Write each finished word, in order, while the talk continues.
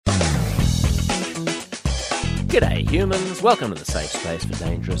G'day humans, welcome to the safe space for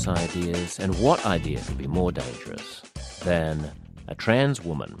dangerous ideas. And what idea could be more dangerous than a trans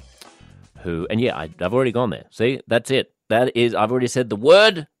woman who, and yeah, I've already gone there. See, that's it. That is, I've already said the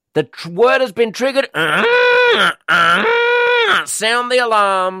word. The word has been triggered. Sound the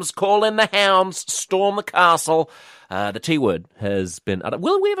alarms, call in the hounds, storm the castle. The T word has been uttered.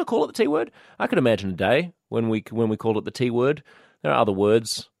 Will we ever call it the T word? I could imagine a day when we called it the T word. There are other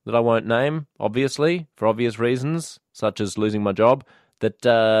words that I won't name, obviously, for obvious reasons, such as losing my job,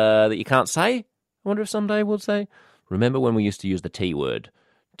 that you can't say. I wonder if someday we'll say. Remember when we used to use the T word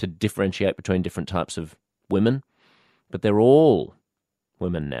to differentiate between different types of women? But they're all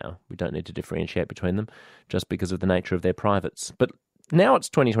women now. We don't need to differentiate between them just because of the nature of their privates. But now it's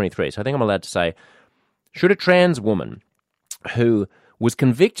 2023, so I think I'm allowed to say, should a trans woman who was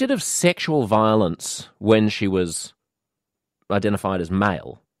convicted of sexual violence when she was identified as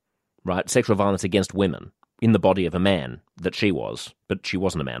male, right, sexual violence against women in the body of a man that she was, but she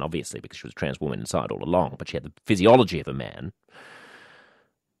wasn't a man, obviously, because she was a trans woman inside all along, but she had the physiology of a man,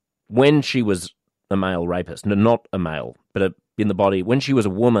 when she was a male rapist, no, not a male, but in the body, when she was a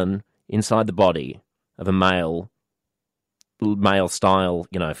woman inside the body of a male-style,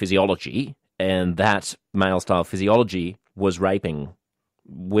 physiology, and that male-style physiology was raping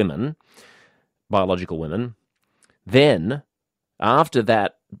women, biological women, then after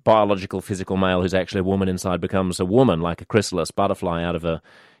that biological physical male who's actually a woman inside becomes a woman, like a chrysalis butterfly out of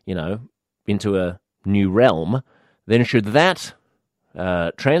into a new realm, then should that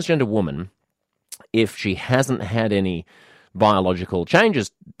transgender woman, if she hasn't had any biological changes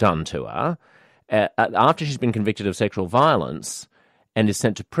done to her, after she's been convicted of sexual violence and is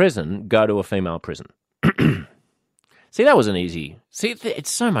sent to prison, go to a female prison? See, that was an easy... See,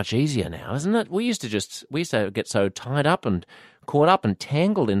 it's so much easier now, isn't it? We used to get so tied up and caught up and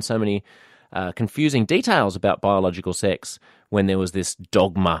tangled in so many confusing details about biological sex when there was this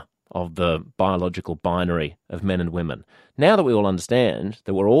dogma of the biological binary of men and women. Now that we all understand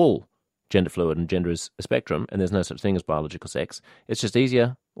that we're all gender fluid and gender is a spectrum and there's no such thing as biological sex, it's just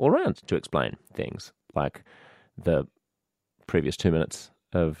easier all around to explain things like the previous 2 minutes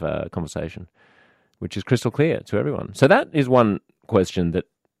of conversation, which is crystal clear to everyone. So that is one question that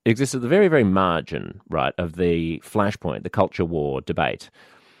exists at the very, very margin, right, of the flashpoint, the culture war debate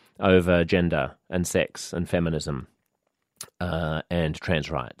over gender and sex and feminism and trans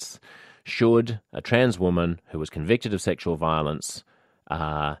rights. Should a trans woman who was convicted of sexual violence,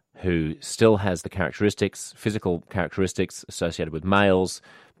 who still has the characteristics, physical characteristics associated with males,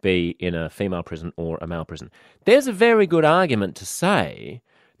 be in a female prison or a male prison? There's a very good argument to say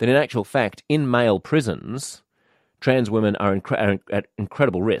that in actual fact, in male prisons, trans women are at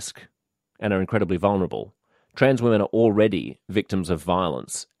incredible risk and are incredibly vulnerable. Trans women are already victims of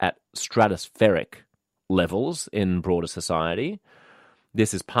violence at stratospheric levels in broader society.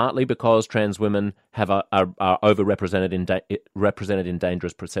 This is partly because trans women are represented in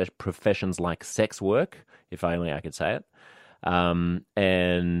dangerous professions like sex work, if only I could say it,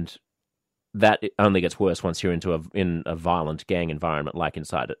 and that it only gets worse once you're in a violent gang environment like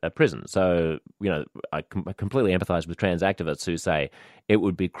inside a prison. So, I completely empathize with trans activists who say it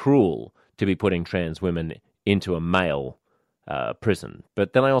would be cruel to be putting trans women into a male prison.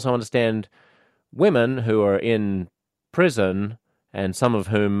 But then I also understand women who are in prison and some of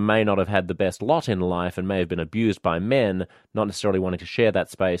whom may not have had the best lot in life and may have been abused by men, not necessarily wanting to share that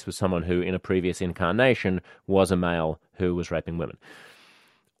space with someone who in a previous incarnation was a male who was raping women.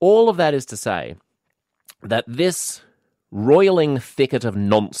 All of that is to say that this roiling thicket of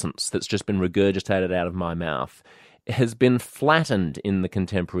nonsense that's just been regurgitated out of my mouth has been flattened in the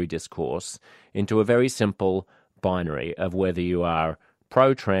contemporary discourse into a very simple binary of whether you are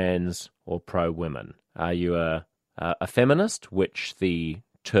pro-trans or pro-women. Are you a feminist, which the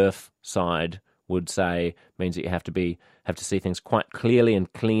TERF side would say means that you have to see things quite clearly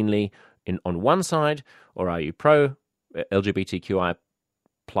and cleanly on one side, or are you pro-LGBTQI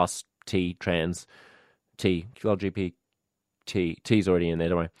plus T, trans, T, LGBT, T's already in there,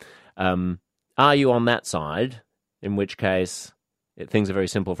 don't worry. Are you on that side, in which case things are very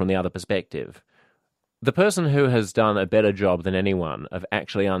simple from the other perspective? The person who has done a better job than anyone of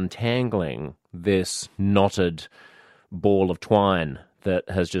actually untangling this knotted ball of twine that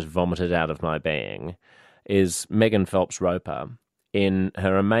has just vomited out of my being is Megan Phelps-Roper in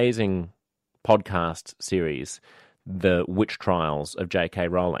her amazing podcast series, The Witch Trials of J.K.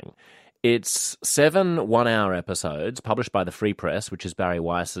 Rowling. It's 7 one-hour episodes published by the Free Press, which is Barry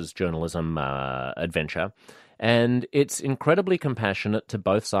Weiss's journalism adventure, and it's incredibly compassionate to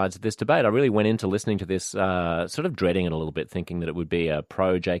both sides of this debate. I really went into listening to this sort of dreading it a little bit, thinking that it would be a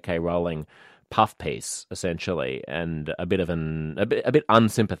pro-J.K. Rowling, puff piece, essentially, and a bit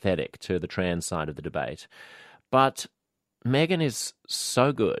unsympathetic to the trans side of the debate. But Megan is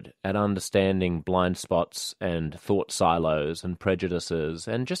so good at understanding blind spots and thought silos and prejudices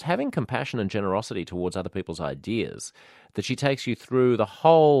and just having compassion and generosity towards other people's ideas that she takes you through the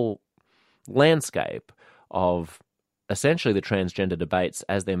whole landscape of essentially the transgender debates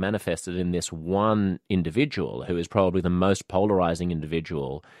as they're manifested in this one individual who is probably the most polarizing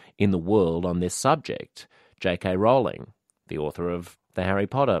individual in the world on this subject, J.K. Rowling, the author of the Harry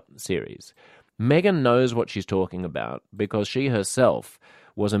Potter series. Megan knows what she's talking about because she herself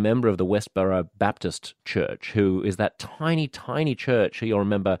was a member of the Westborough Baptist Church, who is that tiny, tiny church who, you'll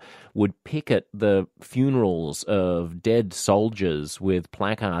remember, would picket the funerals of dead soldiers with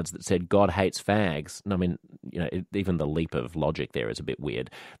placards that said, "God hates fags." I mean, even the leap of logic there is a bit weird.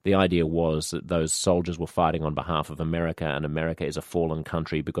 The idea was that those soldiers were fighting on behalf of America, and America is a fallen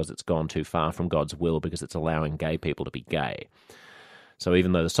country because it's gone too far from God's will because it's allowing gay people to be gay. So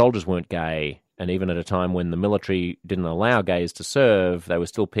even though the soldiers weren't gay, and even at a time when the military didn't allow gays to serve, they were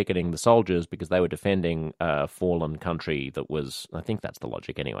still picketing the soldiers because they were defending a fallen country that was, I think that's the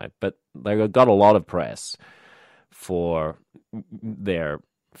logic anyway, but they got a lot of press for their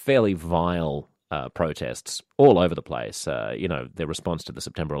fairly vile protests all over the place. Their response to the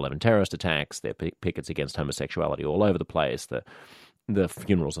September 11 terrorist attacks, their pickets against homosexuality all over the place, the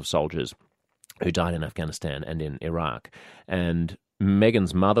funerals of soldiers who died in Afghanistan and in Iraq. And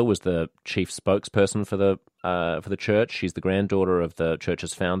Megan's mother was the chief spokesperson for the church. She's the granddaughter of the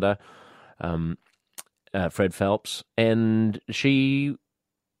church's founder, Fred Phelps, and she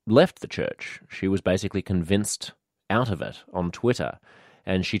left the church. She was basically convinced out of it on Twitter,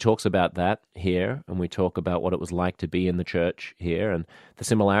 and she talks about that here, and we talk about what it was like to be in the church here and the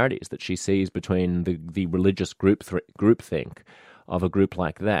similarities that she sees between the religious groupthink of a group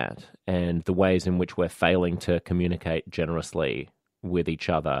like that and the ways in which we're failing to communicate generously with each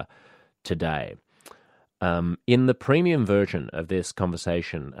other today. In the premium version of this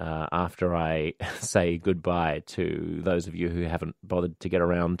conversation, after I say goodbye to those of you who haven't bothered to get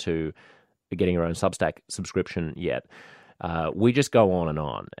around to getting your own Substack subscription yet, we just go on and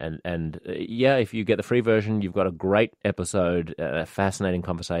on. And if you get the free version, you've got a great episode, a fascinating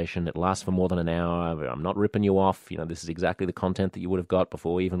conversation. It lasts for more than an hour. I'm not ripping you off. This is exactly the content that you would have got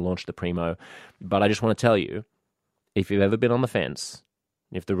before we even launched the Primo. But I just want to tell you, if you've ever been on the fence,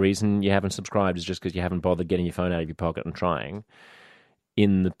 if the reason you haven't subscribed is just because you haven't bothered getting your phone out of your pocket and trying,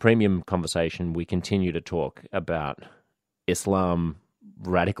 in the premium conversation, we continue to talk about Islam,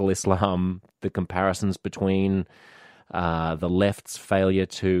 radical Islam, the comparisons between the left's failure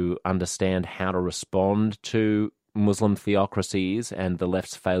to understand how to respond to Muslim theocracies and the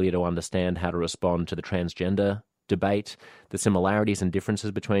left's failure to understand how to respond to the transgender debate, the similarities and differences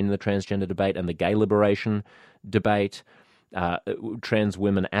between the transgender debate and the gay liberation debate, trans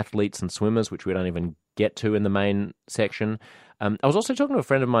women athletes and swimmers, which we don't even get to in the main section. I was also talking to a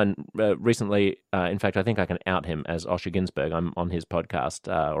friend of mine recently. In fact, I think I can out him as Osher Ginsberg. I'm on his podcast,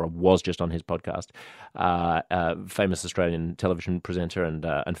 or was just on his podcast. Famous Australian television presenter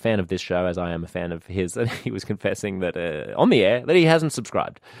and fan of this show, as I am a fan of his. And he was confessing that on the air that he hasn't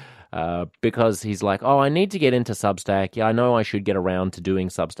subscribed. Because he's like, I need to get into Substack. Yeah, I know I should get around to doing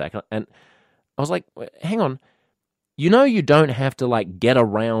Substack. And I was like, hang on. You don't have to get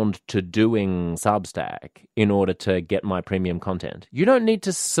around to doing Substack in order to get my premium content. You don't need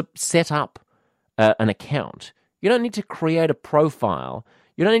to set up an account. You don't need to create a profile.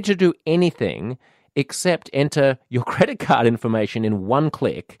 You don't need to do anything except enter your credit card information in one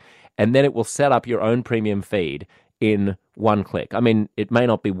click, and then it will set up your own premium feed in one click. I mean, it may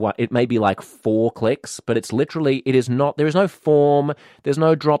not be one, it may be 4 clicks, but it's literally, there is no form, there's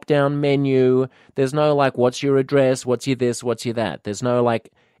no drop-down menu, there's no what's your address, what's your this, what's your that. There's no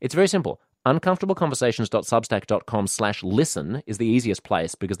it's very simple. uncomfortableconversations.substack.com/listen is the easiest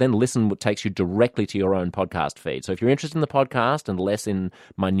place, because then listen takes you directly to your own podcast feed. So if you're interested in the podcast and less in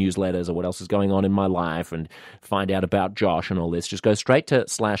my newsletters or what else is going on in my life and find out about Josh and all this, just go straight to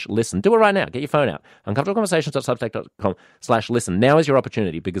 /listen. Do it right now. Get your phone out. uncomfortableconversations.substack.com/listen. Now is your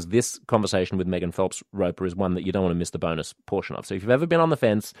opportunity, because this conversation with Megan Phelps-Roper is one that you don't want to miss the bonus portion of. So if you've ever been on the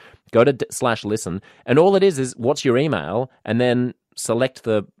fence, go to /listen, and all it is what's your email, and then select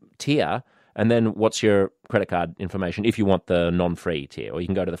the tier, and then what's your credit card information if you want the non-free tier, or you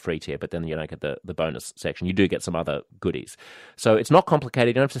can go to the free tier, but then you don't get the bonus section. You do get some other goodies. So it's not complicated.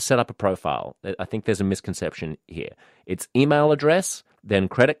 You don't have to set up a profile. I think there's a misconception here. It's email address, then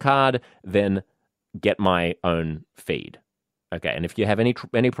credit card, then get my own feed. Okay, and if you have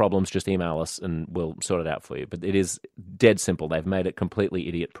any problems, just email us and we'll sort it out for you. But it is dead simple. They've made it completely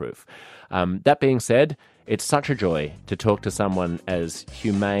idiot-proof. That being said, it's such a joy to talk to someone as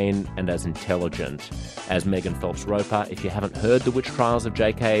humane and as intelligent as Megan Phelps-Roper. If you haven't heard The Witch Trials of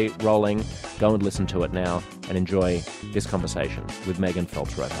J.K. Rowling, go and listen to it now and enjoy this conversation with Megan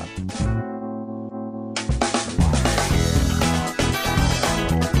Phelps-Roper.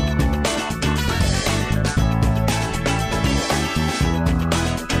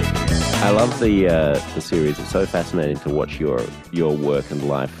 I love the series. It's so fascinating to watch your work and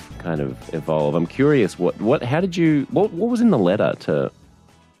life kind of evolve. I'm curious, what was in the letter to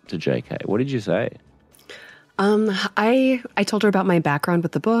JK? What did you say? I told her about my background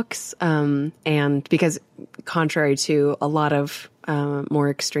with the books, and because contrary to a lot of more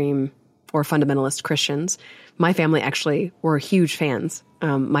extreme or fundamentalist Christians, my family actually were huge fans.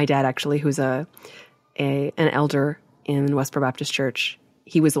 My dad actually, who's an elder in Westborough Baptist Church,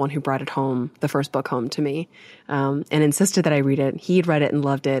 he was the one who brought it home, the first book home to me, and insisted that I read it. He'd read it and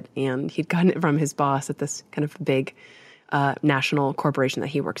loved it, and he'd gotten it from his boss at this kind of big national corporation that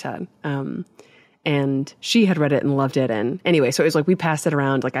he works at. And she had read it and loved it. And anyway, so it was like we passed it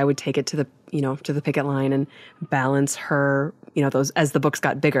around. Like I would take it to the picket line and balance her, those as the books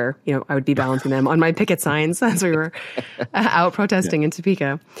got bigger, I would be balancing them on my picket signs as we were out protesting in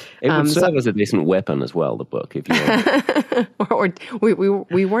Topeka. It would serve as a decent weapon as well, the book, if you want. or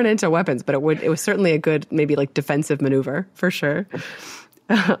we weren't into weapons, but it was certainly a good, maybe like defensive maneuver for sure.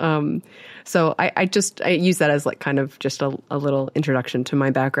 So I used that as like kind of just a little introduction to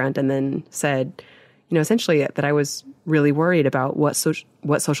my background, and then said, essentially that I was really worried about what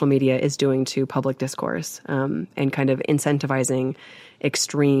social media is doing to public discourse, and kind of incentivizing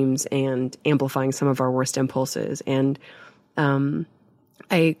extremes and amplifying some of our worst impulses. And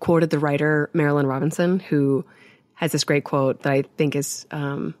I quoted the writer Marilyn Robinson, who has this great quote that I think is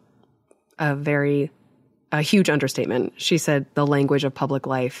a huge understatement. She said, "The language of public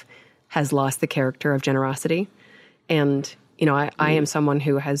life has lost the character of generosity." And, I am someone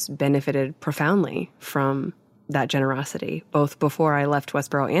who has benefited profoundly from that generosity, both before I left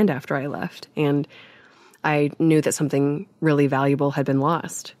Westborough and after I left. And I knew that something really valuable had been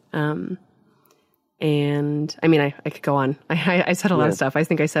lost. And I mean, I could go on. I said a lot of stuff. I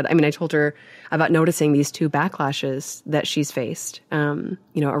told her about noticing these two backlashes that she's faced.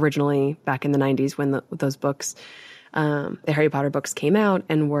 Originally back in the 90s when those books, the Harry Potter books came out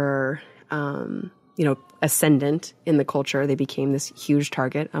and were, ascendant in the culture. They became this huge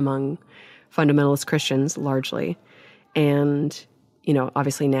target among fundamentalist Christians largely. And,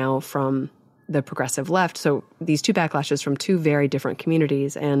 obviously now from the progressive left. So these two backlashes from two very different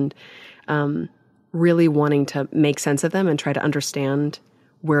communities, and, really wanting to make sense of them and try to understand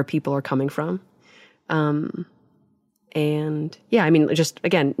where people are coming from. Just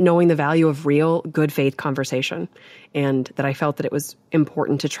again, knowing the value of real good faith conversation, and that I felt that it was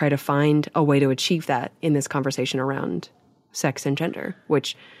important to try to find a way to achieve that in this conversation around sex and gender,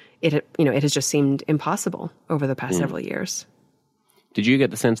 which it has just seemed impossible over the past several years. Did you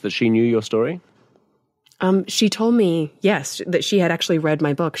get the sense that she knew your story? She told me, yes, that she had actually read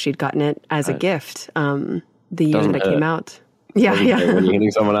my book. She'd gotten it as a gift the year that it came out. Yeah. When you're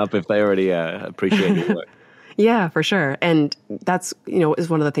hitting someone up, if they already appreciate your work. Yeah, for sure. And that's, is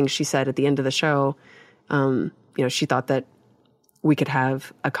one of the things she said at the end of the show. She thought that we could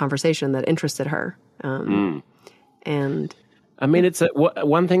have a conversation that interested her. And I mean, it's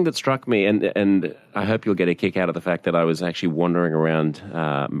one thing that struck me, and I hope you'll get a kick out of the fact that I was actually wandering around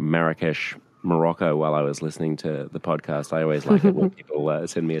Marrakesh, Morocco, while I was listening to the podcast. I always like it when people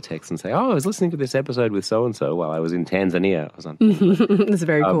send me a text and say, "Oh, I was listening to this episode with so and so while I was in Tanzania or something." That's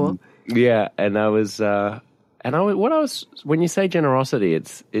very cool. Yeah, and when you say generosity,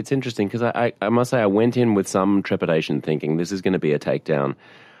 it's interesting because I must say I went in with some trepidation, thinking this is going to be a takedown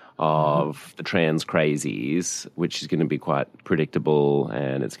of the trans crazies, which is going to be quite predictable,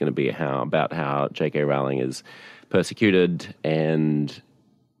 and it's going to be about how J.K. Rowling is persecuted, and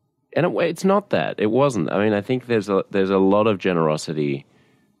it's not that. It wasn't. I mean, I think there's a lot of generosity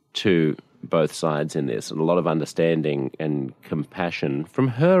to both sides in this, and a lot of understanding and compassion from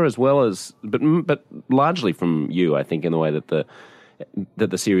her as well as, but largely from you, I think, in the way that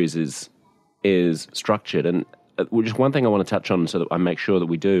the series is structured. And just one thing I want to touch on, so that I make sure that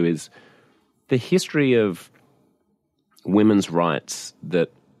we do, is the history of women's rights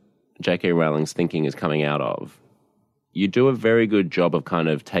that J.K. Rowling's thinking is coming out of. You do a very good job of kind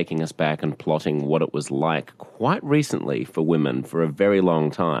of taking us back and plotting what it was like quite recently for women for a very long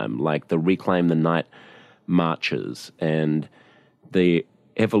time, like the Reclaim the Night marches and the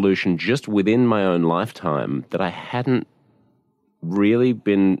evolution just within my own lifetime that I hadn't really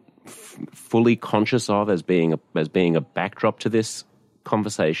been fully conscious of as being a backdrop to this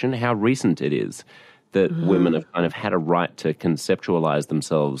conversation? How recent it is that women have kind of had a right to conceptualize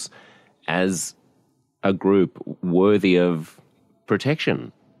themselves as a group worthy of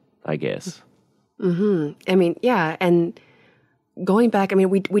protection, I guess. I mean, yeah, and going back, I mean,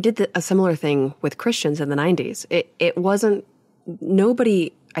 we did a similar thing with Christians in the 90s. It wasn't,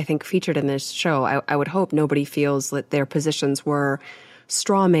 nobody, I think, featured in this show, I would hope nobody feels that their positions were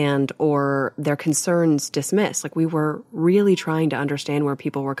strawmanned or their concerns dismissed. Like, we were really trying to understand where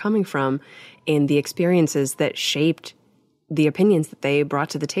people were coming from and the experiences that shaped the opinions that they brought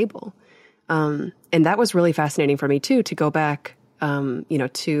to the table. And that was really fascinating for me too, to go back,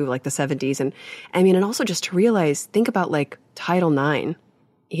 to like the 70s. And I mean, and also just to realize, think about like Title IX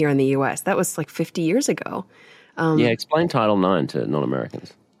here in the US. That was like 50 years ago. Explain Title IX to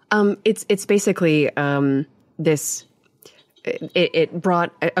non-Americans. It's basically this. It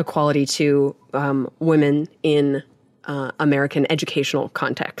brought equality to women in American educational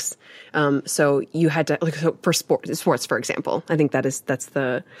contexts. So you had to, like, so for sports, for example, I think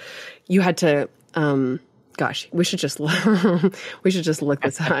you had to. Gosh, we should just look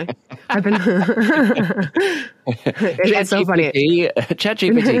this up. I've been. It's so funny.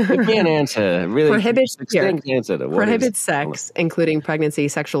 ChatGPT, give me an answer. Really, prohibits answer to what prohibits sex, including pregnancy,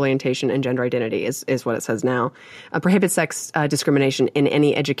 sexual orientation, and gender identity, is what it says now. Prohibits sex discrimination in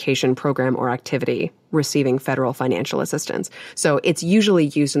any education program or activity receiving federal financial assistance. So it's usually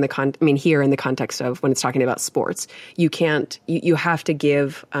used in here in the context of when it's talking about sports. You can't. You have to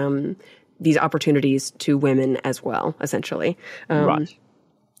give. These opportunities to women as well, essentially, right.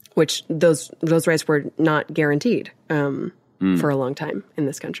 Which those rights were not guaranteed for a long time in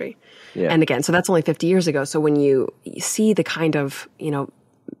this country. Yeah. And again, so that's only 50 years ago. So when you see the kind of,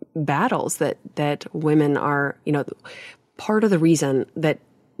 battles that women are, part of the reason that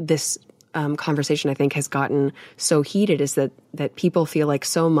this conversation, I think, has gotten so heated is that people feel like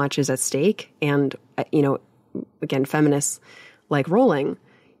so much is at stake. And, again, feminists like Rowling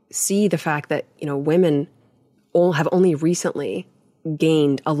see the fact that, women have only recently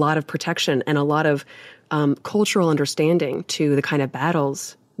gained a lot of protection and a lot of cultural understanding to the kind of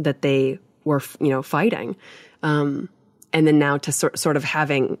battles that they were, fighting. And then now to sort of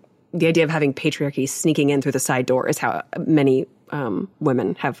having the idea of having patriarchy sneaking in through the side door is how many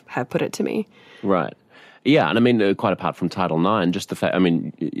women have put it to me. Right. Yeah, and I mean, quite apart from Title IX, just the fact, I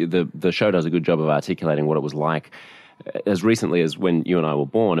mean, the show does a good job of articulating what it was like as recently as when you and I were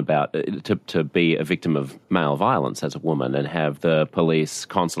born, about to be a victim of male violence as a woman and have the police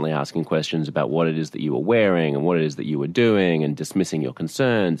constantly asking questions about what it is that you were wearing and what it is that you were doing and dismissing your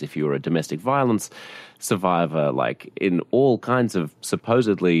concerns if you were a domestic violence survivor, like in all kinds of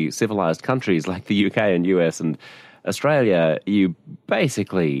supposedly civilized countries like the UK and US and Australia. You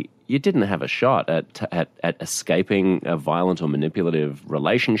didn't have a shot at escaping a violent or manipulative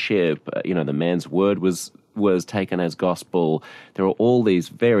relationship. The man's word was taken as gospel. There are all these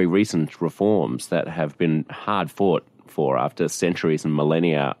very recent reforms that have been hard fought for after centuries and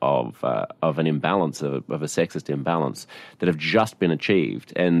millennia of an imbalance, of a sexist imbalance, that have just been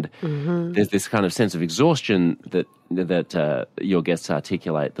achieved. And there's this kind of sense of exhaustion that your guests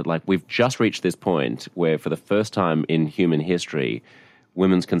articulate, that like we've just reached this point where for the first time in human history,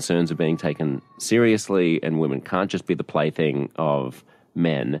 women's concerns are being taken seriously and women can't just be the plaything of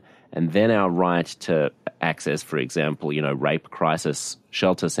men. And then our right to access, for example, rape crisis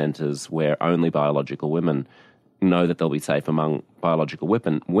shelter centers where only biological women know that they'll be safe among biological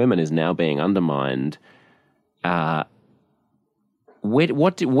women is now being undermined. Where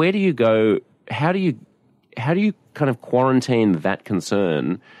do you go? How do you kind of quarantine that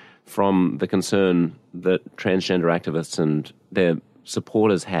concern from the concern that transgender activists and their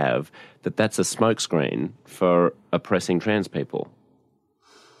supporters have that that's a smokescreen for oppressing trans people?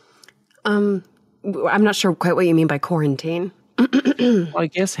 I'm not sure quite what you mean by quarantine. I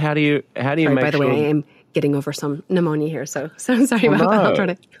guess how do you Sorry, make by the sure... way, I am getting over some pneumonia here, so I'm sorry about that. I'll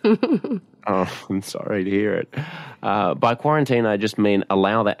try to. I'm sorry to hear it. By quarantine, I just mean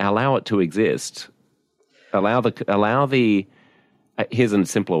allow it to exist. Allow the. Here's a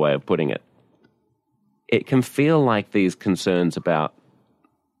simpler way of putting it. It can feel like these concerns about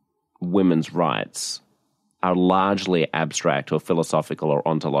women's rights are largely abstract or philosophical or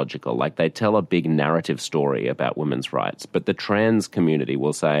ontological. Like they tell a big narrative story about women's rights, but the trans community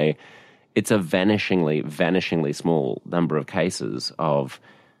will say it's a vanishingly small number of cases of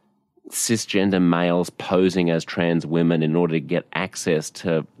cisgender males posing as trans women in order to get access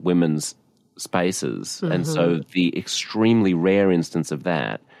to women's spaces. Mm-hmm. And so the extremely rare instance of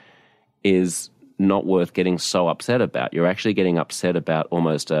that is not worth getting so upset about. You're actually getting upset about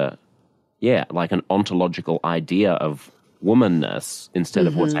almost like an ontological idea of womanness instead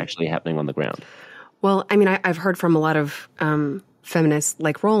of what's actually happening on the ground. Well, I mean, I've heard from a lot of feminists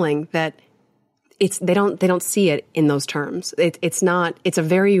like Rowling that they don't see it in those terms. It's a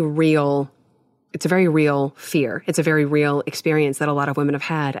very real fear. It's a very real experience that a lot of women have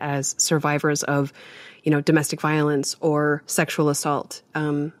had as survivors of, domestic violence or sexual assault,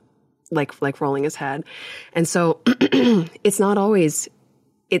 like Rowling has had. And so it's not always,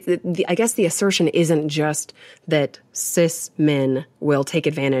 I guess the assertion isn't just that cis men will take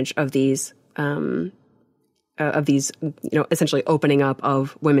advantage of these, essentially opening up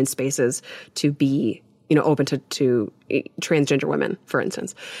of women's spaces to be, open to transgender women, for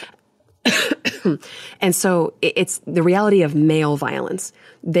instance. And so it's the reality of male violence.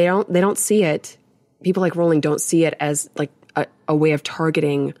 They don't see it. People like Rowling don't see it as like a way of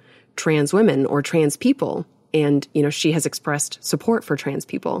targeting trans women or trans people. And, she has expressed support for trans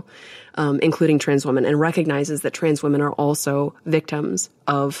people, including trans women, and recognizes that trans women are also victims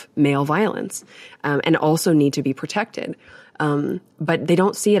of male violence, and also need to be protected. But they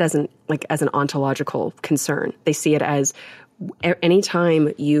don't see it as an ontological concern. They see it as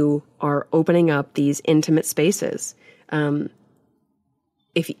anytime you are opening up these intimate spaces,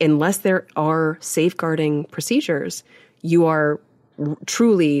 unless there are safeguarding procedures, you are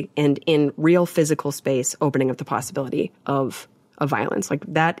truly and in real physical space opening up the possibility of violence. Like,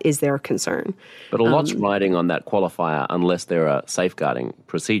 that is their concern. But a lot's riding on that qualifier unless there are safeguarding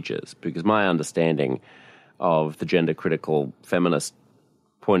procedures, because my understanding of the gender-critical feminist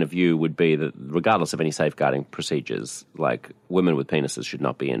point of view would be that regardless of any safeguarding procedures, like, women with penises should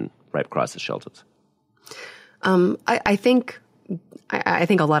not be in rape crisis shelters. I think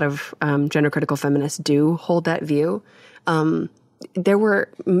a lot of gender-critical feminists do hold that view. There were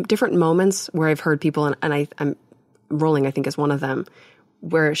different moments where I've heard people, and I'm Rowling, I think, is one of them,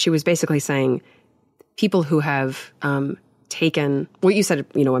 where she was basically saying people who have taken, well, you said,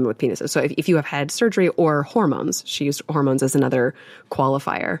 women with penises. So if you have had surgery or hormones, she used hormones as another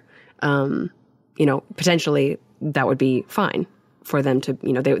qualifier, potentially that would be fine for them to,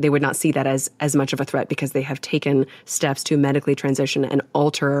 they would not see that as much of a threat because they have taken steps to medically transition and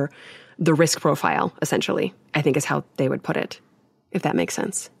alter the risk profile, essentially, I think is how they would put it, if that makes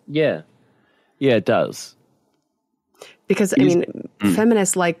sense. Yeah. Yeah, it does. Because,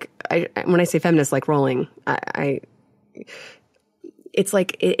 feminists when I say feminists like Rowling,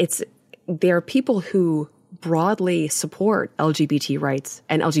 there are people who broadly support LGBT rights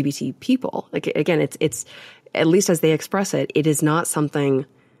and LGBT people. Like, again, it's at least as they express it, it is not something,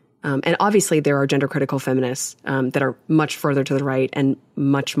 and obviously there are gender critical feminists that are much further to the right and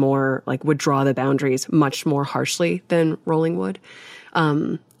much more would draw the boundaries much more harshly than Rowling would.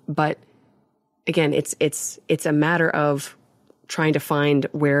 But again, it's a matter of trying to find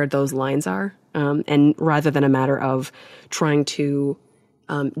where those lines are, and rather than a matter of trying to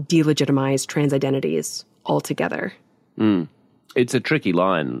delegitimize trans identities altogether. It's a tricky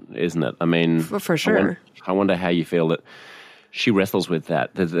line, isn't it? I mean, for sure. I wonder how you feel that she wrestles with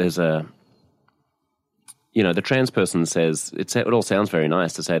that. There's the trans person says, it all sounds very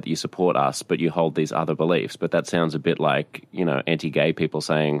nice to say that you support us, but you hold these other beliefs. But that sounds a bit like, anti-gay people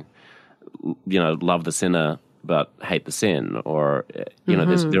saying, love the sinner, but hate the sin. Or,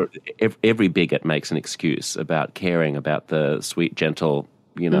 every bigot makes an excuse about caring about the sweet, gentle,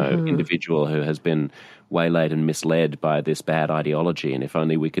 individual who has been waylaid and misled by this bad ideology. And if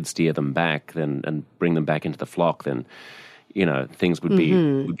only we could steer them back and bring them back into the flock, then things would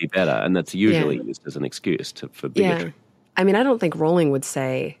be better. And that's usually used as an excuse for bigotry. Yeah. I mean, I don't think Rowling would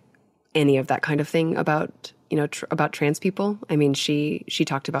say any of that kind of thing about, about trans people. I mean, she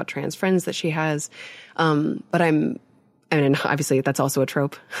talked about trans friends that she has. But obviously that's also a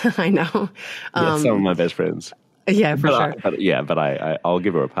trope. I know. Some of my best friends. Yeah, for sure. But I'll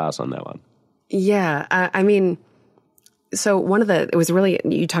give her a pass on that one. Yeah. I mean, so it was really,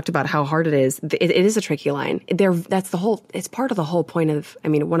 you talked about how hard it is. It is a tricky line. It's part of the whole point of,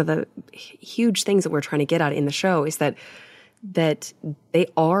 one of the huge things that we're trying to get at in the show is that they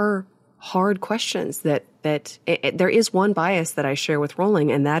are hard questions, that there is one bias that I share with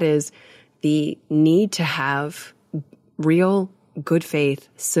Rowling, and that is the need to have real good faith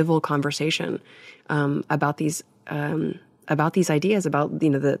civil conversation about these ideas, about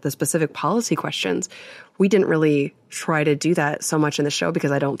the specific policy questions. We didn't really try to do that so much in the show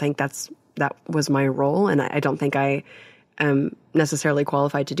because I don't think that was my role, and I don't think I necessarily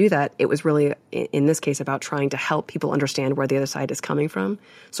qualified to do that. It was really, in this case, about trying to help people understand where the other side is coming from.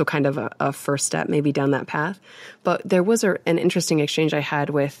 So kind of a first step maybe down that path. But there was an interesting exchange I had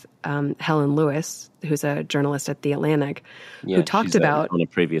with Helen Lewis, who's a journalist at The Atlantic, who talked about... on a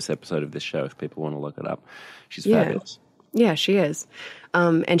previous episode of this show, if people want to look it up. She's fabulous. Yeah, she is.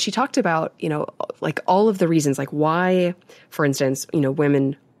 And she talked about, like all of the reasons, like why, for instance,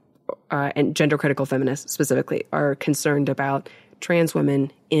 women and gender critical feminists specifically are concerned about trans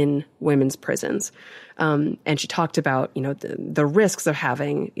women in women's prisons. And she talked about, the risks of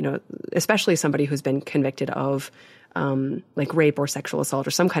having, especially somebody who's been convicted of like rape or sexual assault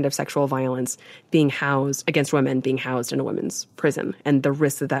or some kind of sexual violence being housed against women, being housed in a women's prison, and the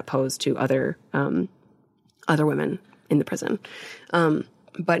risks that posed to other women in the prison.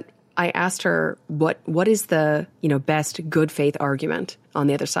 But I asked her what is the best good faith argument on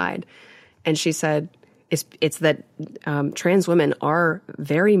the other side, and she said it's that trans women are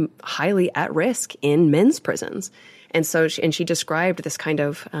very highly at risk in men's prisons, and so she described this kind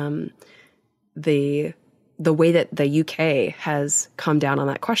of the way that the UK has come down on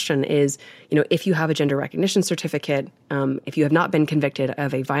that question is if you have a gender recognition certificate, if you have not been convicted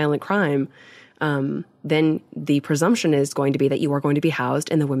of a violent crime, then the presumption is going to be that you are going to be housed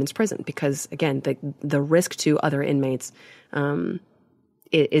in the women's prison because, again, the risk to other inmates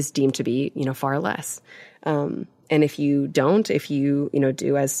is deemed to be, far less. And if you don't, if you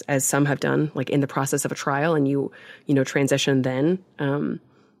do as some have done, like in the process of a trial, and you transition, then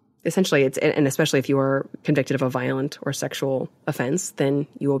essentially and especially if you are convicted of a violent or sexual offense, then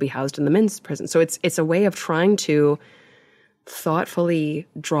you will be housed in the men's prison. So it's a way of trying to thoughtfully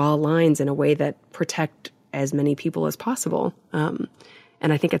draw lines in a way that protect as many people as possible. And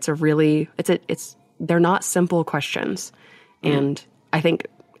I think they're not simple questions. And I think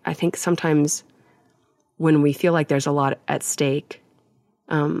sometimes when we feel like there's a lot at stake,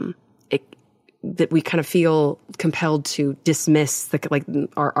 that we kind of feel compelled to dismiss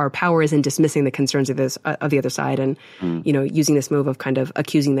our power is in dismissing the concerns of the other side, and using this move of kind of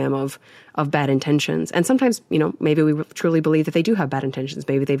accusing them of bad intentions. And sometimes maybe we truly believe that they do have bad intentions.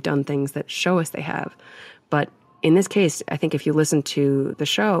 Maybe they've done things that show us they have. But in this case, I think if you listen to the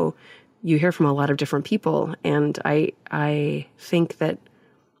show, you hear from a lot of different people, and I think that,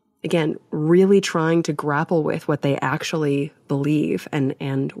 again, really trying to grapple with what they actually believe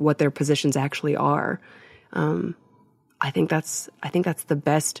and what their positions actually are. I think that's the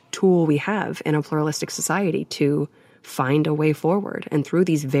best tool we have in a pluralistic society to find a way forward and through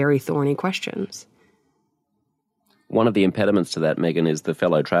these very thorny questions. One of the impediments to that, Megan, is the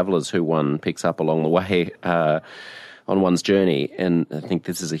fellow travelers who one picks up along the way on one's journey. And I think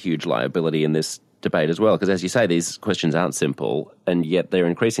this is a huge liability in this debate as well, because as you say, these questions aren't simple, and yet they're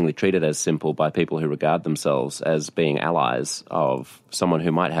increasingly treated as simple by people who regard themselves as being allies of someone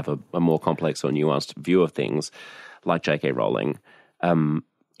who might have a more complex or nuanced view of things, like J.K. Rowling.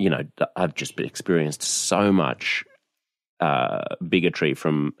 I've just experienced so much bigotry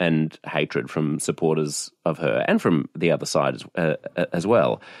and hatred from supporters of her and from the other side as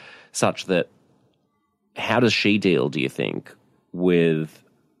well, such that how does she deal, do you think, with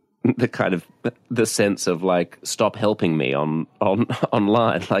the kind of the sense of like, stop helping me on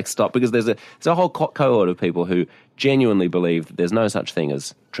online, like stop, because there's a whole cohort of people who genuinely believe that there's no such thing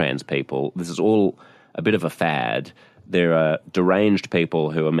as trans people. This is all a bit of a fad. There are deranged people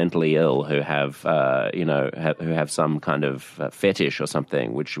who are mentally ill who have who have some kind of fetish or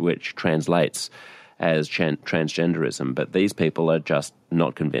something which translates as transgenderism, but these people are just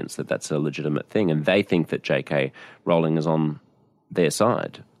not convinced that that's a legitimate thing, and they think that J.K. Rowling is on their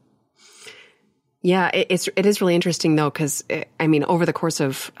side. Yeah, it is really interesting, though, because, over the course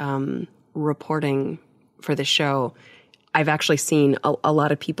of reporting for the show, I've actually seen a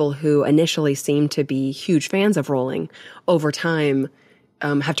lot of people who initially seemed to be huge fans of Rowling over time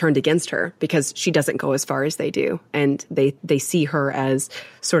have turned against her because she doesn't go as far as they do. And they see her as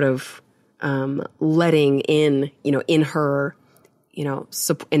sort of letting in her,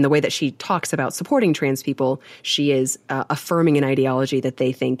 in the way that she talks about supporting trans people, she is affirming an ideology that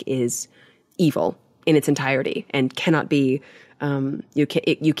they think is evil in its entirety and cannot be,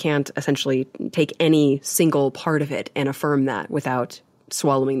 you can't essentially take any single part of it and affirm that without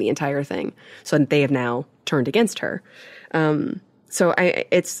swallowing the entire thing. So they have now turned against her. So I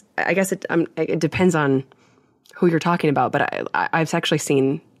guess it depends on who you're talking about, but I've actually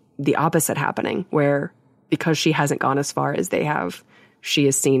seen the opposite happening, where because she hasn't gone as far as they have, she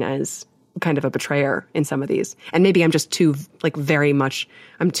is seen as kind of a betrayer in some of these. And maybe I'm just too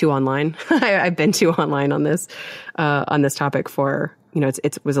I'm too online. I've been too online on this topic for,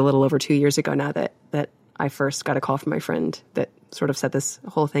 it was a little over 2 years ago now that I first got a call from my friend that sort of set this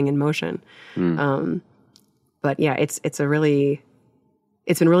whole thing in motion. But yeah, it's been really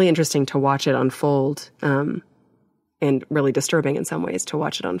interesting to watch it unfold, and really disturbing in some ways to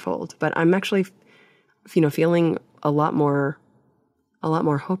watch it unfold. But I'm actually, feeling a lot more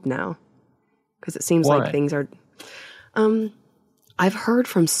hope now, because it seems like things are. I've heard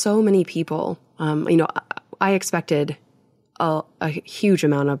from so many people. I expected a huge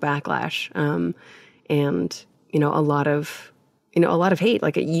amount of backlash, and a lot of hate.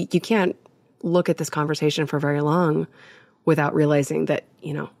 Like you can't look at this conversation for very long without realizing that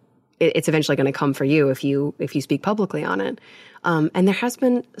it's eventually going to come for you if you speak publicly on it. And there has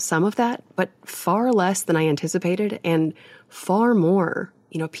been some of that, but far less than I anticipated, and far more,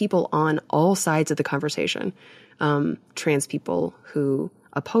 people on all sides of the conversation. Trans people who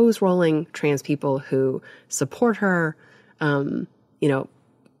oppose Rowling, trans people who support her,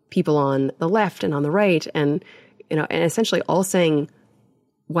 people on the left and on the right, and essentially all saying,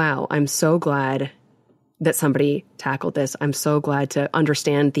 wow, I'm so glad that somebody tackled this. I'm so glad to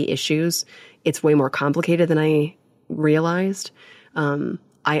understand the issues. It's way more complicated than I realized.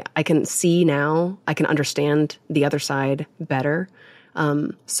 I can see now, I can understand the other side better.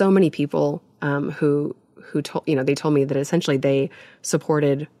 So many people who told, they told me that essentially they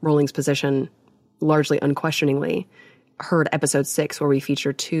supported Rowling's position largely unquestioningly, heard episode 6 where we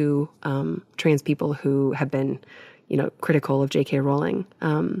featured 2 trans people who have been, critical of J.K. Rowling,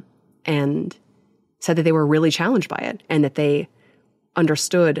 and said that they were really challenged by it, and that they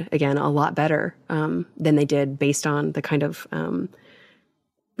understood, again, a lot better than they did based on the kind of,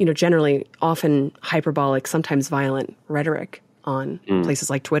 generally often hyperbolic, sometimes violent rhetoric on places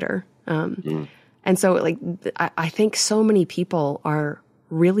like Twitter. And so, I think so many people are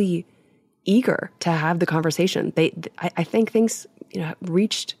really eager to have the conversation. I think things,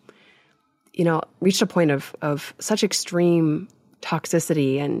 reached a point of such extreme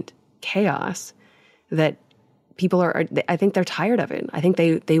toxicity and chaos that people I think they're tired of it. I think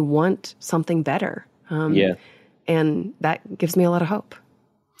they want something better. And that gives me a lot of hope.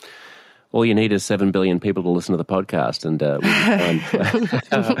 All you need is 7 billion people to listen to the podcast, and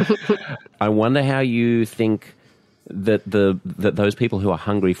I wonder how you think that that those people who are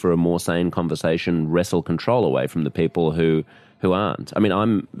hungry for a more sane conversation wrestle control away from the people who aren't. I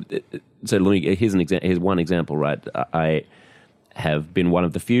mean, here's one example, right? I have been one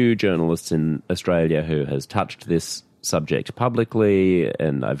of the few journalists in Australia who has touched this subject publicly,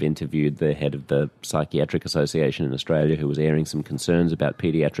 and I've interviewed the head of the Psychiatric Association in Australia, who was airing some concerns about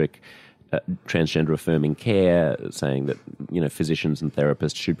paediatric transgender affirming care, saying that physicians and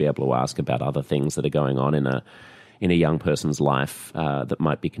therapists should be able to ask about other things that are going on in a young person's life that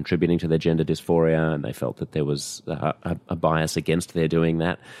might be contributing to their gender dysphoria, and they felt that there was a bias against their doing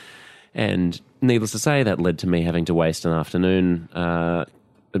that. And needless to say, that led to me having to waste an afternoon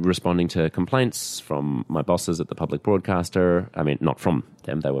responding to complaints from my bosses at the public broadcaster. I mean, not from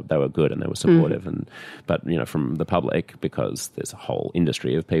them; they were good and they were supportive, but from the public, because there's a whole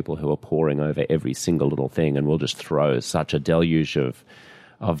industry of people who are poring over every single little thing, and will just throw such a deluge of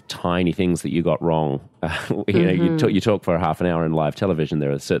tiny things that you got wrong. You talk for half an hour in live television.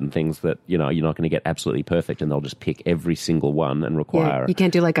 There are certain things that you're not going to get absolutely perfect, and they'll just pick every single one and require. You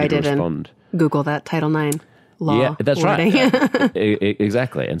can't do like I did and Google that Title IX law. Yeah, that's wording. right.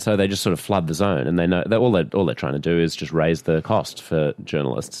 Exactly. And so they just sort of flood the zone, and they know that all they're trying to do is just raise the cost for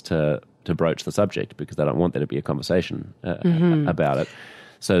journalists to broach the subject, because they don't want there to be a conversation about it.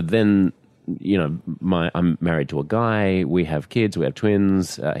 So then, I'm married to a guy, we have kids, we have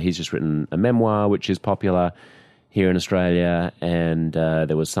twins. He's just written a memoir, which is popular here in Australia, and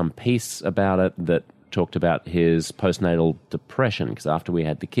there was some piece about it that talked about his postnatal depression, because after we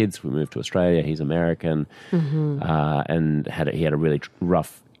had the kids, we moved to Australia. He's American, and he had a really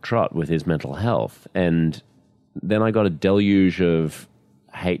rough trot with his mental health. And then I got a deluge of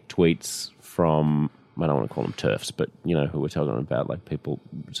hate tweets from, I don't want to call them TERFs, but who we're talking about, like people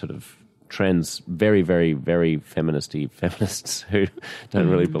sort of trans, very, very, very feminists who don't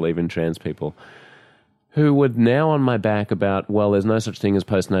really believe in trans people, who were now on my back about, well, there's no such thing as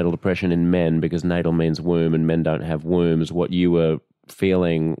postnatal depression in men because natal means womb and men don't have wombs. What you were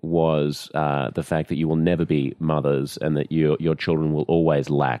feeling was the fact that you will never be mothers, and that your children will always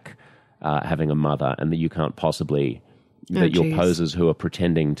lack having a mother, and that you can't possibly, that you're posers who are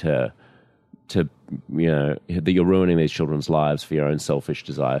pretending to that you're ruining these children's lives for your own selfish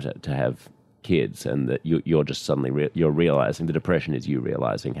desire to have kids, and that you're just suddenly you're realizing the depression is you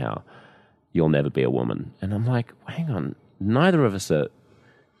realizing how you'll never be a woman. And I'm like, hang on, neither of us are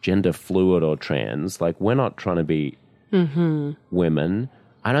gender fluid or trans. Like, we're not trying to be women.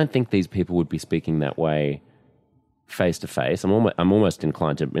 I don't think these people would be speaking that way face to face. I'm almost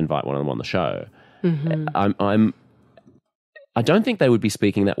inclined to invite one of them on the show. Mm-hmm. I don't think they would be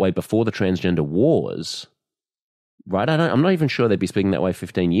speaking that way before the transgender wars, right? I'm not even sure they'd be speaking that way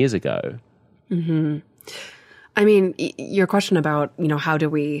 15 years ago. Mm-hmm. I mean, your question about, how do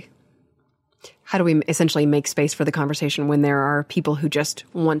we essentially make space for the conversation when there are people who just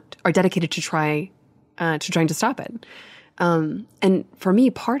are dedicated to trying to stop it. And for me,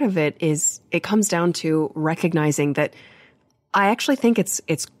 part of it comes down to recognizing that I actually think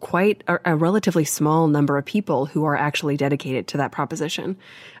it's quite a relatively small number of people who are actually dedicated to that proposition.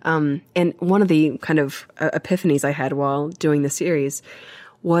 And one of the kind of epiphanies I had while doing the series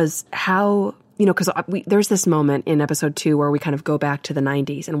was how, because there's this moment in episode 2 where we kind of go back to the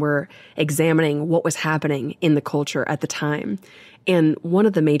 90s and we're examining what was happening in the culture at the time. And one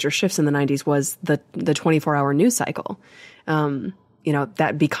of the major shifts in the 90s was the 24-hour news cycle.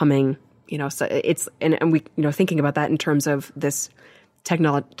 That becoming, so it's, and we, thinking about that in terms of this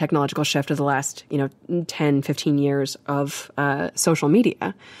technological shift of the last, 10, 15 years of social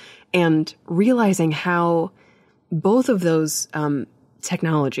media, and realizing how both of those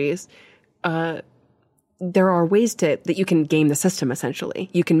technologies, there are ways that you can game the system, essentially.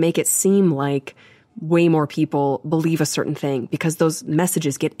 You can make it seem like way more people believe a certain thing because those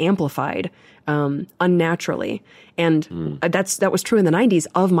messages get amplified unnaturally. And that was true in the 90s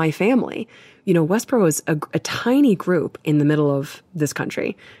of my family. Westborough is a tiny group in the middle of this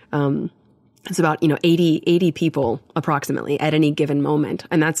country. It's about, 80 people approximately at any given moment.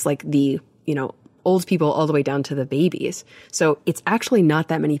 And that's like the, old people all the way down to the babies. So it's actually not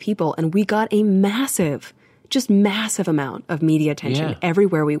that many people. And we got a massive amount of media attention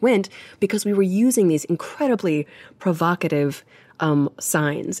everywhere we went because we were using these incredibly provocative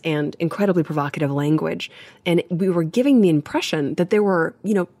signs and incredibly provocative language. And we were giving the impression that there were,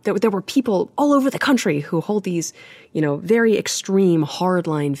 there were people all over the country who hold these, very extreme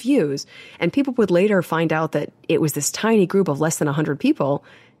hardline views. And people would later find out that it was this tiny group of less than 100 people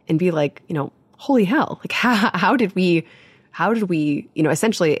and be like, holy hell, like how did we,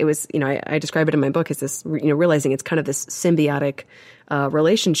 essentially it was, I describe it in my book as this, realizing it's kind of this symbiotic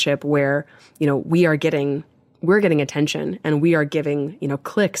relationship where, we're getting attention and we are giving,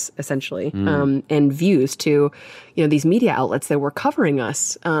 clicks essentially, and views to, these media outlets that were covering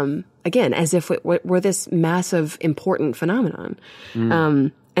us, again, as if it were this massive, important phenomenon.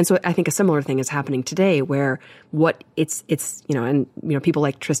 And so I think a similar thing is happening today where people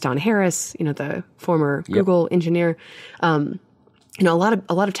like Tristan Harris, the former Google engineer, a lot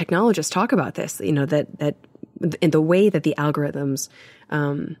of technologists talk about this, that in the way that the algorithms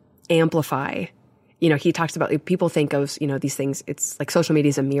amplify, he talks about, people think of, these things, it's like social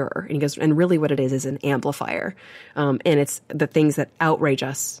media is a mirror. And he goes, and really what it is an amplifier. And it's the things that outrage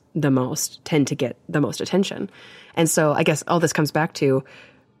us the most tend to get the most attention. And so I guess all this comes back to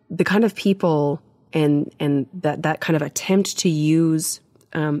the kind of people and that kind of attempt to use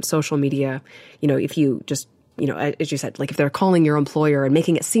social media, if you just, as you said, like if they're calling your employer and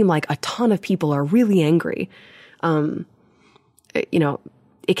making it seem like a ton of people are really angry,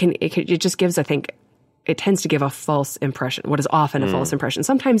 it just gives, I think, it tends to give a false impression, what is often a false impression.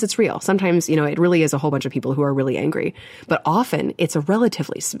 Sometimes it's real. Sometimes, it really is a whole bunch of people who are really angry. But often it's a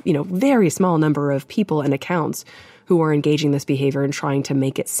relatively, very small number of people and accounts who are engaging this behavior and trying to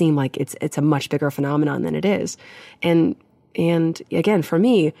make it seem like it's a much bigger phenomenon than it is. And again, for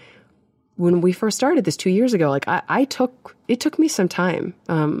me, when we first started this 2 years ago, like it took me some time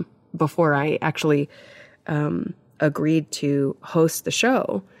before I actually agreed to host the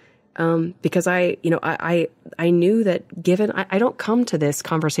show. Because I knew that given, I don't come to this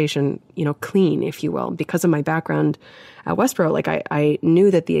conversation, clean, if you will, because of my background at Westborough. Like I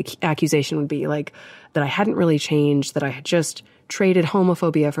knew that the accusation would be like that I hadn't really changed, that I had just traded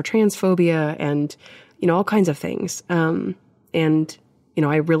homophobia for transphobia and, all kinds of things. And,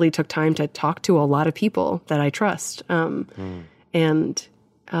 I really took time to talk to a lot of people that I trust. And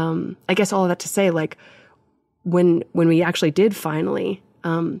I guess all of that to say, like, when we actually did finally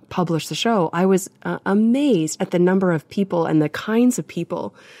publish the show, I was amazed at the number of people and the kinds of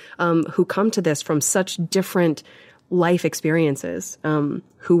people who come to this from such different life experiences,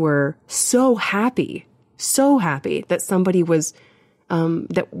 who were so happy that somebody was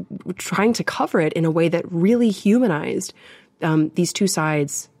trying to cover it in a way that really humanized these two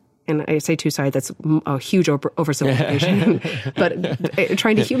sides. And I say two sides, that's a huge oversimplification, but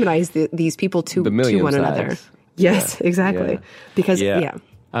trying to humanize these people to one another. Yes, exactly. Because that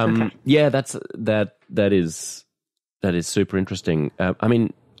is super interesting. I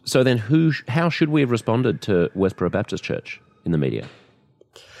mean, so then how should we have responded to Westborough Baptist Church in the media?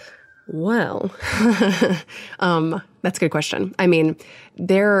 Well, that's a good question. I mean,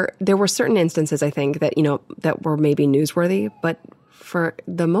 there were certain instances, I think, that, that were maybe newsworthy, but for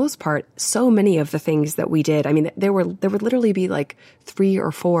the most part, so many of the things that we did, I mean, there would literally be like 3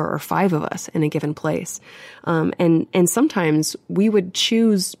 or 4 or 5 of us in a given place. And sometimes we would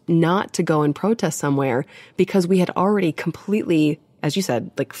choose not to go and protest somewhere because we had already completely, as you said,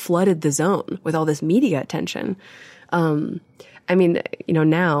 like flooded the zone with all this media attention. I mean,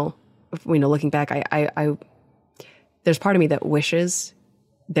 now, looking back, I there's part of me that wishes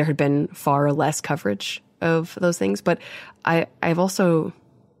there had been far less coverage of those things, but I've also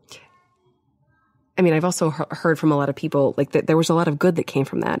heard from a lot of people like that there was a lot of good that came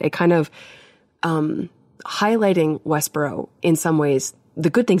from that. It kind of highlighting Westborough in some ways.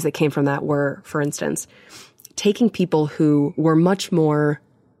 The good things that came from that were, for instance, taking people who were much more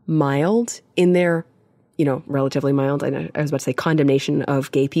mild in their, relatively mild, I was about to say condemnation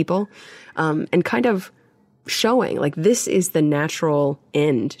of gay people, and kind of showing like this is the natural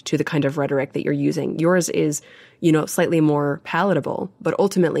end to the kind of rhetoric that you're using. Yours is, slightly more palatable, but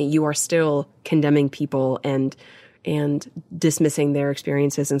ultimately you are still condemning people and dismissing their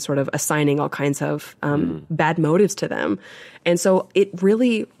experiences and sort of assigning all kinds of bad motives to them. And so it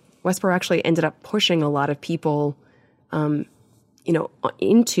really, Westborough actually ended up pushing a lot of people,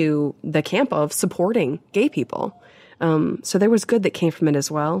 into the camp of supporting gay people. So there was good that came from it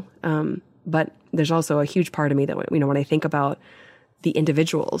as well. But there's also a huge part of me that, when I think about the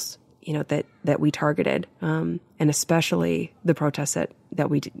individuals, that we targeted, and especially the protests that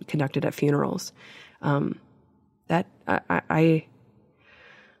we conducted at funerals, that I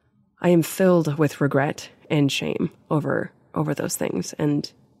am filled with regret and shame over those things.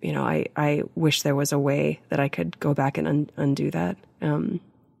 And, I wish there was a way that I could go back and undo that.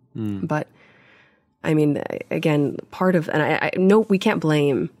 But I mean, again, part of, and I know we can't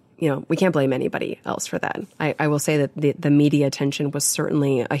blame anybody else for that. I will say that the media attention was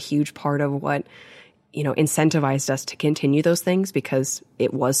certainly a huge part of what, incentivized us to continue those things because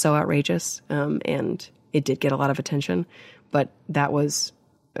it was so outrageous, and it did get a lot of attention. But that was,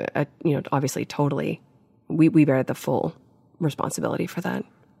 obviously totally, we bear the full responsibility for that.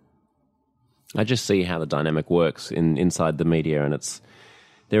 I just see how the dynamic works inside the media, and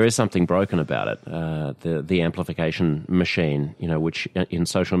there is something broken about it. The amplification machine, which in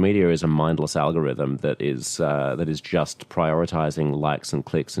social media is a mindless algorithm that is just prioritizing likes and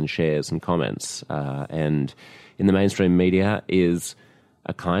clicks and shares and comments, and in the mainstream media is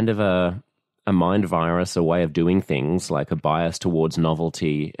a kind of a mind virus, a way of doing things, like a bias towards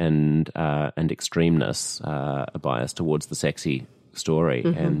novelty and extremeness, a bias towards the sexy story,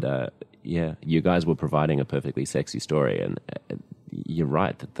 and you guys were providing a perfectly sexy story, and you're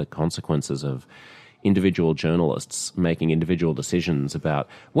right that the consequences of individual journalists making individual decisions about,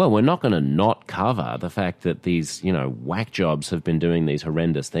 well, we're not going to not cover the fact that these, whack jobs have been doing these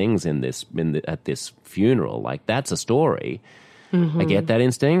horrendous things at this funeral. Like, that's a story. I get that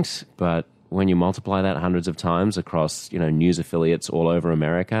instinct, but when you multiply that hundreds of times across, news affiliates all over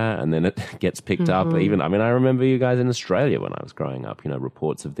America, and then it gets picked up even, I remember you guys in Australia when I was growing up,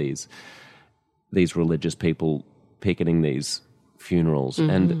 reports of these religious people picketing these funerals,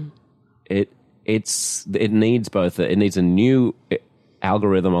 and it needs both. It needs a new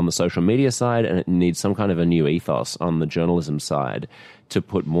algorithm on the social media side, and it needs some kind of a new ethos on the journalism side to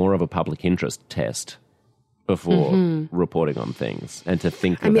put more of a public interest test before reporting on things, and to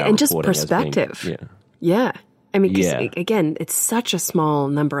think about and just reporting perspective. As being, yeah. Again, it's such a small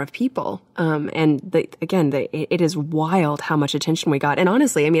number of people, and it is wild how much attention we got. And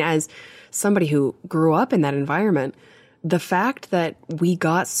honestly, as somebody who grew up in that environment, the fact that we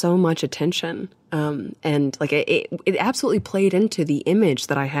got so much attention, and like it absolutely played into the image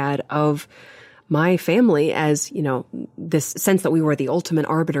that I had of my family as, this sense that we were the ultimate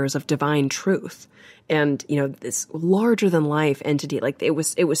arbiters of divine truth, and this larger than life entity. Like it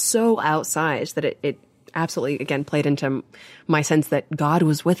was so outsized that it absolutely, again, played into my sense that God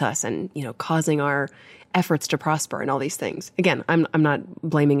was with us and, causing our efforts to prosper and all these things. Again, I'm not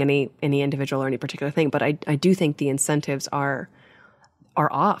blaming any individual or any particular thing, but I do think the incentives are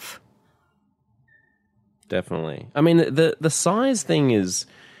off. Definitely. The size thing is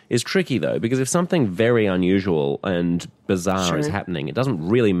tricky, though, because if something very unusual and bizarre is happening, it doesn't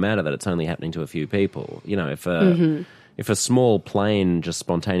really matter that it's only happening to a few people. If a small plane just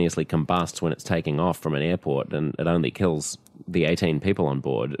spontaneously combusts when it's taking off from an airport and it only kills the 18 people on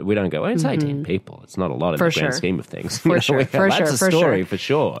board, we don't go, it's 18 people. It's not a lot in the grand scheme of things. That's a story for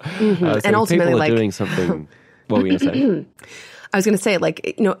sure. And ultimately, people are doing something. What were you going to say? I was going to say,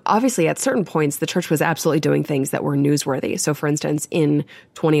 like, obviously at certain points, the church was absolutely doing things that were newsworthy. So, for instance, in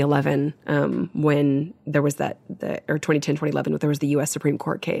 2011, when there was or 2010, 2011, there was the U.S. Supreme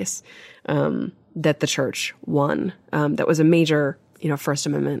Court case that the church won. That was a major, First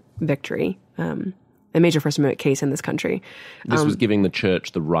Amendment victory, a major First Amendment case in this country. This was giving the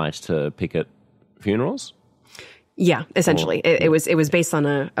church the right to picket funerals? Yeah, essentially. It was based on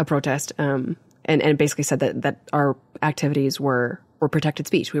a protest, and it basically said that our activities were protected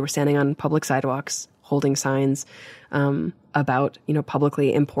speech. We were standing on public sidewalks, holding signs about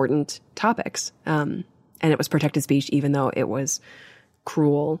publicly important topics, and it was protected speech, even though it was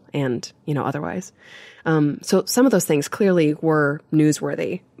cruel and otherwise. So some of those things clearly were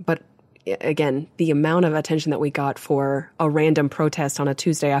newsworthy, but again, the amount of attention that we got for a random protest on a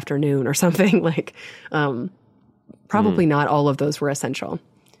Tuesday afternoon or something like. Probably not all of those were essential.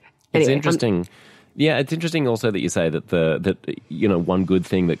 Anyway, it's interesting. It's interesting also that you say that one good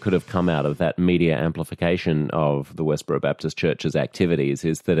thing that could have come out of that media amplification of the Westborough Baptist Church's activities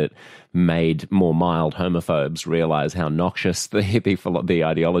is that it made more mild homophobes realize how noxious the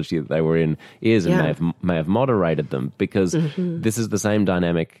ideology that they were in is, and may have moderated them, because this is the same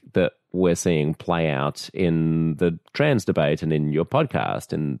dynamic that we're seeing play out in the trans debate and in your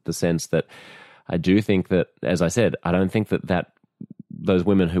podcast, in the sense that I do think that, as I said, I don't think that those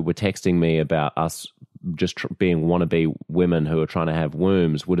women who were texting me about us just being wannabe women who are trying to have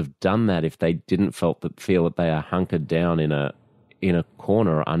wombs would have done that if they didn't feel that they are hunkered down in a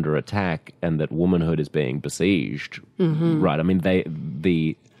corner under attack, and that womanhood is being besieged. Right? I mean,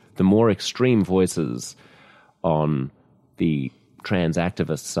 the more extreme voices on the trans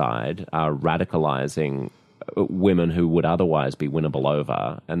activist side are radicalizing women who would otherwise be winnable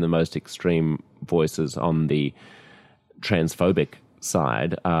over, and the most extreme voices on the transphobic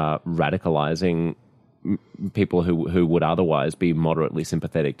side are radicalizing people who would otherwise be moderately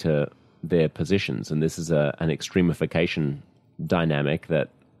sympathetic to their positions. And this is an extremification dynamic that,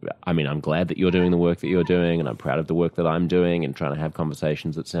 I mean, I'm glad that you're doing the work that you're doing, and I'm proud of the work that I'm doing, and trying to have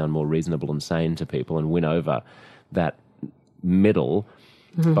conversations that sound more reasonable and sane to people and win over that middle.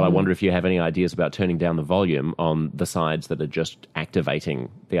 But I wonder if you have any ideas about turning down the volume on the sides that are just activating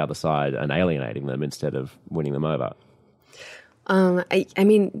the other side and alienating them instead of winning them over. I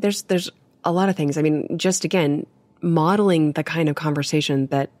mean, there's a lot of things. I mean, just again, modeling the kind of conversation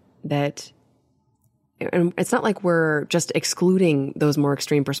that and it's not like we're just excluding those more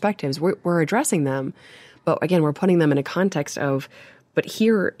extreme perspectives. We're addressing them, but again, we're putting them in a context of. But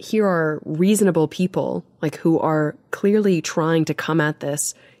here are reasonable people, like, who are clearly trying to come at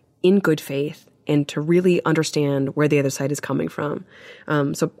this in good faith and to really understand where the other side is coming from.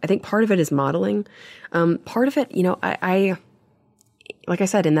 So I think part of it is modeling. Part of it, I like I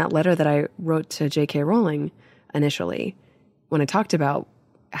said, in that letter that I wrote to J.K. Rowling initially, when I talked about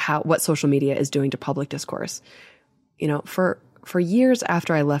what social media is doing to public discourse, for years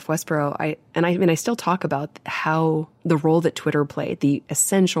after I left Westborough, I still talk about how the role that Twitter played, the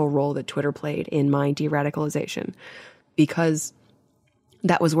essential role that Twitter played in my de-radicalization, because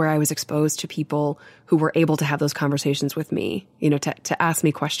that was where I was exposed to people who were able to have those conversations with me, to ask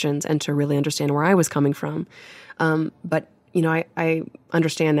me questions and to really understand where I was coming from. But I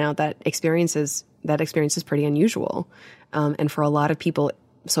understand now that experience is pretty unusual. And for a lot of people,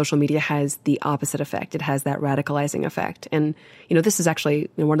 social media has the opposite effect. It has that radicalizing effect. And, this is actually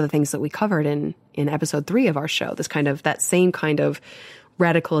one of the things that we covered in episode 3 of our show, that same kind of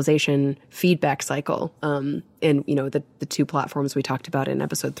radicalization feedback cycle. And, the 2 platforms we talked about in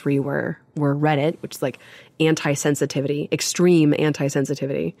episode 3 were Reddit, which is like anti-sensitivity, extreme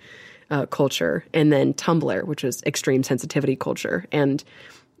anti-sensitivity culture, and then Tumblr, which is extreme sensitivity culture. And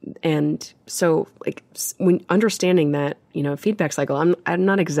so, like, when understanding that, feedback cycle, I'm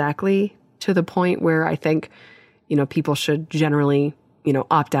not exactly to the point where I think, people should generally,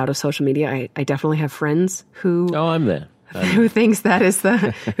 opt out of social media. I definitely have friends who. Oh, I'm there. Who thinks that is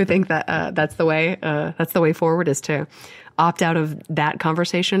who think that that's the way forward, is to opt out of that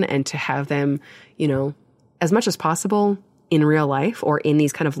conversation and to have them, as much as possible in real life or in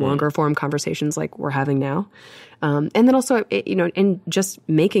these kind of longer form conversations like we're having now. And then also, in just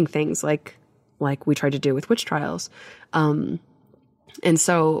making things like we tried to do with witch trials. And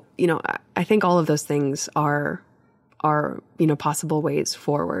so, I think all of those things are possible ways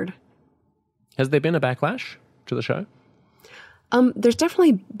forward. Has there been a backlash to the show? There's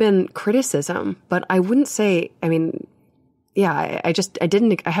definitely been criticism, but I wouldn't say, I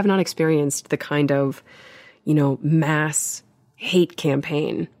have not experienced the kind of, mass hate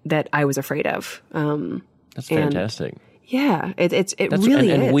campaign that I was afraid of. That's fantastic. Yeah, it That's,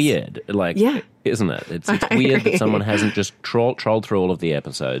 really and is. weird, like, isn't it? It's weird that someone hasn't just trolled through all of the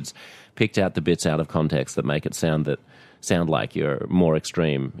episodes, picked out the bits out of context that make it sound like you're more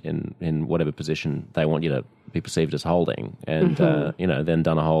extreme in whatever position they want you to be perceived as holding, and then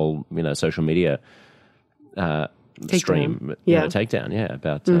done a whole social media stream takedown,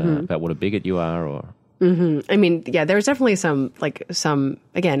 about what a bigot you are, or. I mean, there's definitely some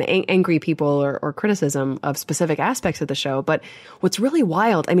again, angry people or criticism of specific aspects of the show. But what's really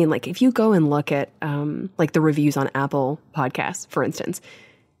wild, I mean, like if you go and look at like the reviews on Apple Podcasts, for instance,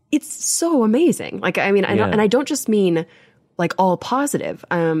 it's so amazing. Like, I mean, and I don't just mean like all positive.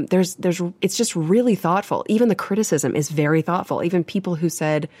 It's just really thoughtful. Even the criticism is very thoughtful. Even people who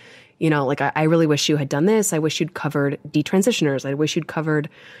said, like, I really wish you had done this. I wish you'd covered detransitioners. I wish you'd covered,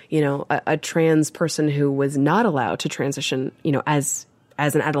 a trans person who was not allowed to transition,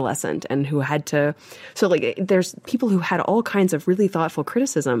 as an adolescent and who had to. So like, there's people who had all kinds of really thoughtful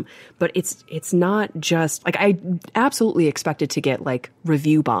criticism, but it's not just like, I absolutely expected to get like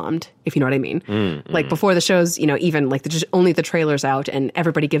review bombed, if you know what I mean. Like before the shows, even like just only the trailer's out and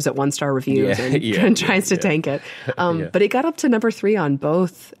everybody gives it 1-star reviews and tries to tank it. But it got up to number 3 on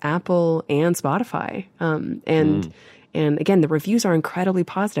both Apple and Spotify. And again, the reviews are incredibly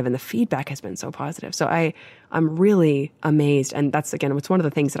positive and the feedback has been so positive. So I'm really amazed. And that's, again, it's one of the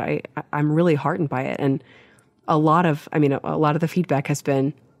things that I'm really heartened by it. And a lot of the feedback has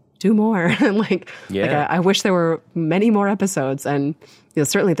been, do more. I wish there were many more episodes. And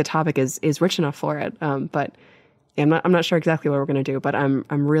certainly the topic is rich enough for it. But I'm not sure exactly what we're going to do. But I'm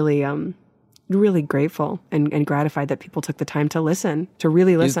really really grateful and gratified that people took the time to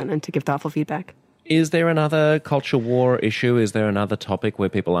really listen and to give thoughtful feedback. Is there another culture war issue? Is there another topic where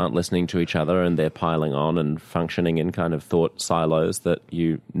people aren't listening to each other and they're piling on and functioning in kind of thought silos that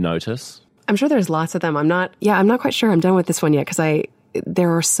you notice? I'm sure there's lots of them. I'm not quite sure I'm done with this one yet because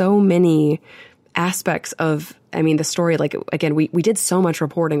there are so many aspects of, the story. Like, again, we did so much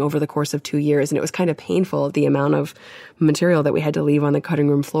reporting over the course of 2 years and it was kind of painful, the amount of material that we had to leave on the cutting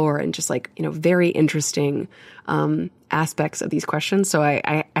room floor and just like, very interesting aspects of these questions. So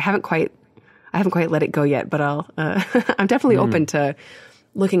I haven't quite let it go yet, but I'm definitely open to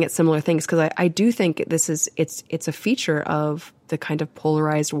looking at similar things because I do think it's a feature of the kind of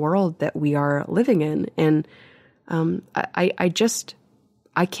polarized world that we are living in. And I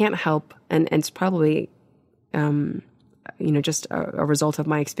can't help, and it's probably, just a result of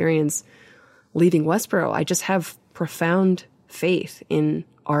my experience leaving Westborough. I just have profound faith in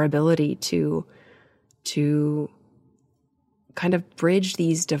our ability to kind of bridge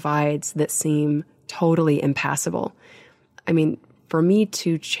these divides that seem totally impassable. I mean, for me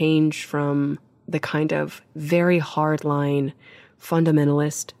to change from the kind of very hardline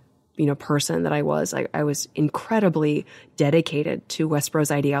fundamentalist, person that I was incredibly dedicated to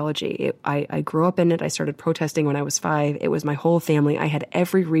Westborough's ideology. I grew up in it. I started protesting when I was 5. It was my whole family. I had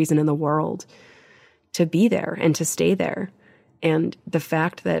every reason in the world to be there and to stay there. And the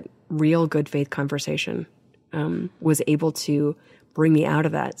fact that real good faith conversation was able to bring me out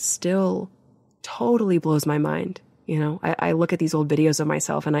of that still totally blows my mind. I look at these old videos of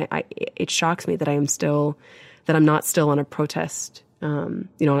myself and it shocks me that I'm not still on a protest, on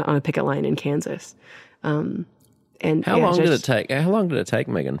a picket line in Kansas. And how long did it take? How long did it take,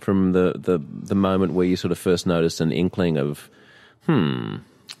 Megan, from the moment where you sort of first noticed an inkling of,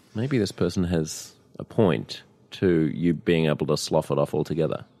 maybe this person has a point, to you being able to slough it off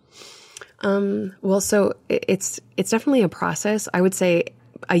altogether? Well, so it's definitely a process. I would say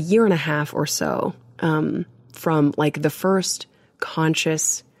a year and a half or so, from like the first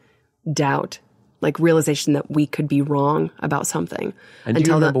conscious doubt, like realization that we could be wrong about something. And do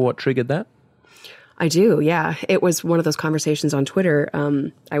you remember what triggered that? I do. Yeah. It was one of those conversations on Twitter.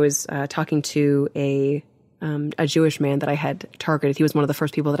 I was, talking to a Jewish man that I had targeted. He was one of the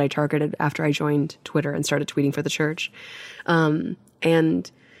first people that I targeted after I joined Twitter and started tweeting for the church.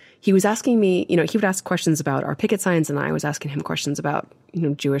 And he was asking me, he would ask questions about our picket signs, and I was asking him questions about,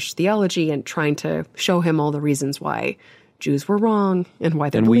 Jewish theology and trying to show him all the reasons why Jews were wrong and why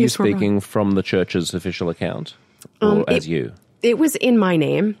their beliefs were wrong. And were you speaking from the church's official account, or as you? It was in my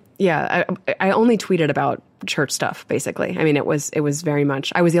name. Yeah, I only tweeted about church stuff, basically. I mean, it was very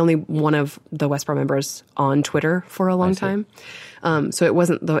much, I was the only one of the Westborough members on Twitter for a long time. So it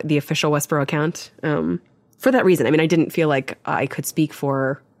wasn't the official Westborough account. For that reason, I mean, I didn't feel like I could speak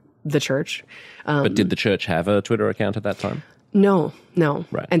for the church. But did the church have a Twitter account at that time? No.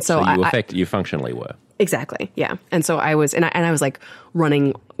 Right. And so you functionally were. Exactly. Yeah. And so I was, and I was like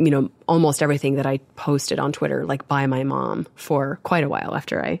running, almost everything that I posted on Twitter, like by my mom for quite a while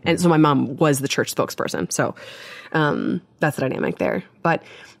after and so my mom was the church spokesperson. So, that's the dynamic there. But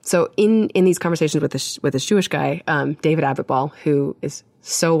so in these conversations with this Jewish guy, David Abitbol, who is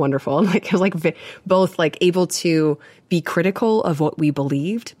so wonderful, both able to be critical of what we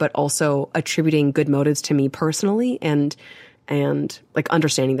believed, but also attributing good motives to me personally and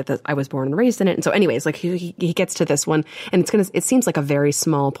understanding that I was born and raised in it. And so anyways, he gets to this one, and it seems like a very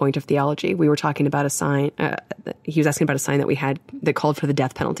small point of theology. We were talking about a sign, he was asking about a sign that we had that called for the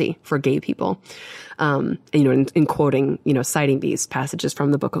death penalty for gay people. In quoting, citing these passages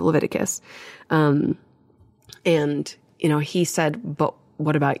from the book of Leviticus. He said, but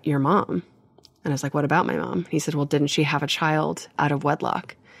what about your mom? And I was like, what about my mom? He said, well, didn't she have a child out of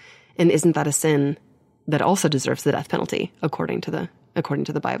wedlock? And isn't that a sin that also deserves the death penalty according to the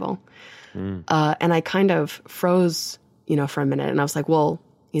Bible? And I kind of froze, for a minute, and I was like, well,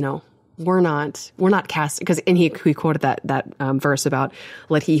 we're not casting, because he quoted that verse about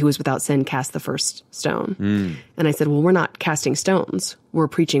let he who is without sin cast the first stone. And I said, well, we're not casting stones, we're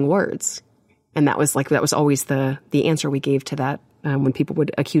preaching words. And that was always the answer we gave to that when people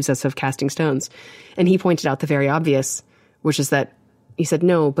would accuse us of casting stones. And he pointed out the very obvious, which is that he said,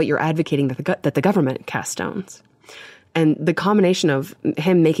 no, but you're advocating that the government cast stones. And the combination of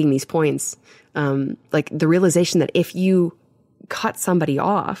him making these points, the realization that if you cut somebody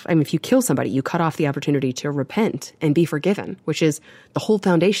off, if you kill somebody, you cut off the opportunity to repent and be forgiven, which is the whole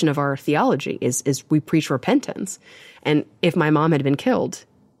foundation of our theology is we preach repentance. And if my mom had been killed,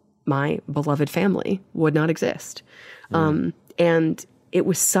 my beloved family would not exist. And it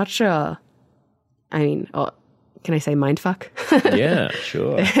was such a, can I say mindfuck? Yeah,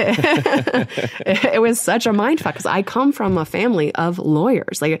 sure. It was such a mindfuck because I come from a family of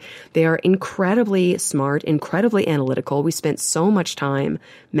lawyers. They are incredibly smart, incredibly analytical. We spent so much time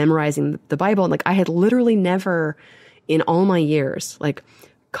memorizing the Bible. And I had literally never in all my years,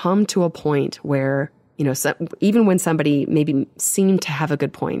 come to a point where, even when somebody maybe seemed to have a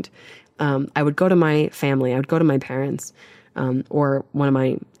good point, I would go to my family, I would go to my parents, or one of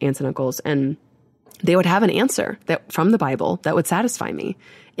my aunts and uncles, and they would have an answer from the Bible that would satisfy me.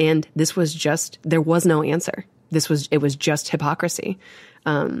 And there was no answer. It was just hypocrisy.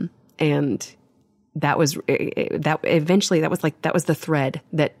 And that was the thread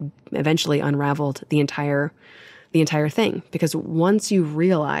that eventually unraveled the entire thing. Because once you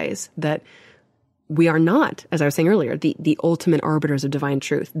realize that we are not, as I was saying earlier, the ultimate arbiters of divine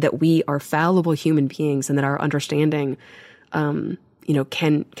truth, that we are fallible human beings and that our understanding, can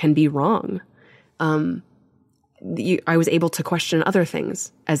be wrong. I was able to question other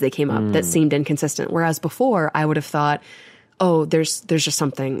things as they came up that seemed inconsistent. Whereas before I would have thought, oh, there's just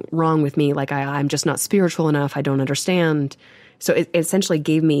something wrong with me. I'm just not spiritual enough. I don't understand. So it essentially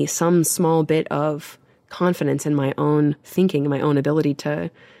gave me some small bit of confidence in my own thinking and my own ability to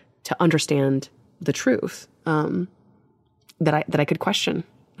understand the truth, that I could question.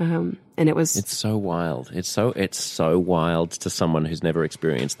 And it's so wild. It's so wild to someone who's never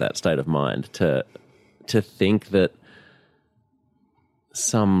experienced that state of mind to think that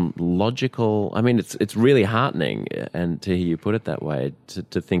some logical, it's really heartening, and to hear you put it that way,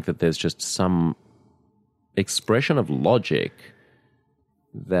 to think that there's just some expression of logic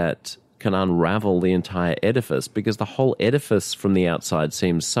that can unravel the entire edifice, because the whole edifice from the outside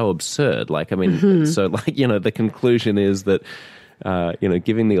seems so absurd. The conclusion is that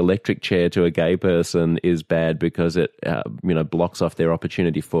giving the electric chair to a gay person is bad because it, blocks off their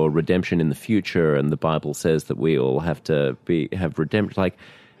opportunity for redemption in the future. And the Bible says that we all have to have redemption.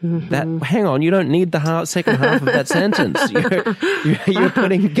 That, hang on, you don't need the second half of that sentence. You're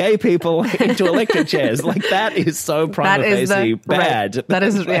putting gay people into electric chairs. That is so prima facie bad. Right. That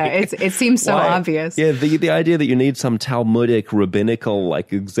is, it seems so obvious. Yeah, the idea that you need some Talmudic, rabbinical,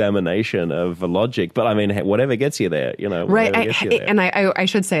 examination of logic, but whatever gets you there, Right, and I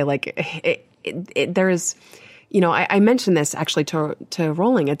should say, there is... I mentioned this actually to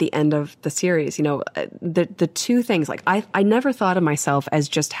Rowling at the end of the series. The two things, I never thought of myself as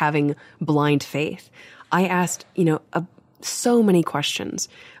just having blind faith. I asked, so many questions.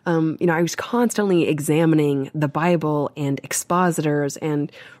 I was constantly examining the Bible and expositors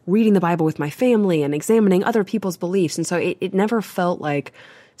and reading the Bible with my family and examining other people's beliefs. And so it never felt like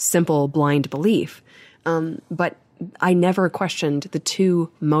simple blind belief. But I never questioned the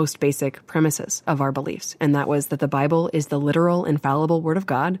two most basic premises of our beliefs, and that was that the Bible is the literal, infallible Word of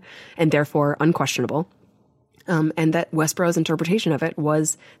God, and therefore unquestionable, and that Westborough's interpretation of it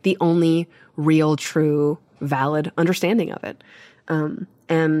was the only real, true, valid understanding of it.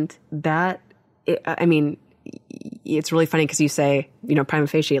 And that it's really funny because you say, prima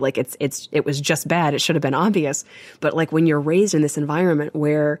facie, like it was just bad. It should have been obvious. But like when you're raised in this environment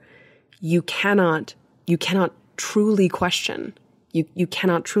where you cannot truly question, you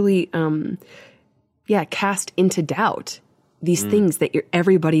cannot truly, cast into doubt these things that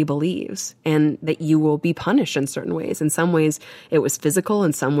everybody believes, and that you will be punished in certain ways. In some ways it was physical.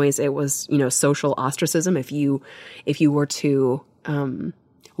 In some ways it was, social ostracism. If you were to,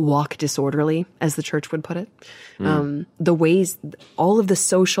 walk disorderly, as the church would put it. The ways, all of the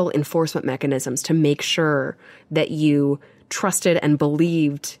social enforcement mechanisms to make sure that you trusted and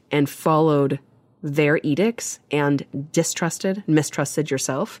believed and followed their edicts and mistrusted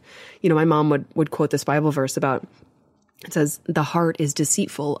yourself. My mom would quote this Bible verse about, it says, "The heart is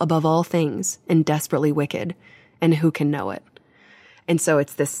deceitful above all things and desperately wicked, and who can know it?" And so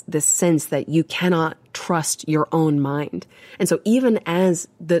it's this sense that you cannot trust your own mind. And so even as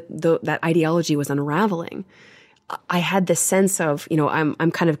that ideology was unraveling, I had this sense of,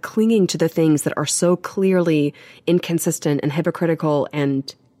 I'm kind of clinging to the things that are so clearly inconsistent and hypocritical.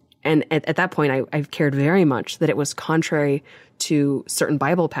 And at that point, I've cared very much that it was contrary to certain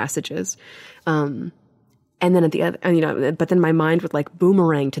Bible passages. And then at the other, but then my mind would like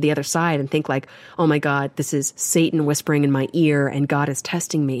boomerang to the other side and think like, oh my God, this is Satan whispering in my ear, and God is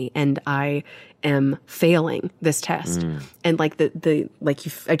testing me, and I am failing this test. And like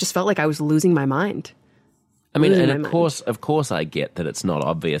I just felt like I was losing my mind. I mean, and of course I get that it's not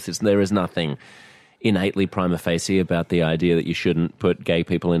obvious. There is nothing innately prima facie about the idea that you shouldn't put gay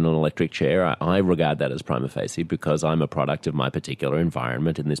people in an electric chair. I regard that as prima facie because I'm a product of my particular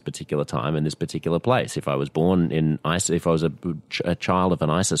environment in this particular time, in this particular place. If I was born in ISIS, if I was a child of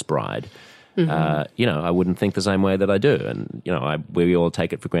an ISIS bride, I wouldn't think the same way that I do. And, we all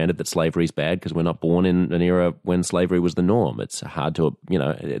take it for granted that slavery is bad because we're not born in an era when slavery was the norm. It's hard to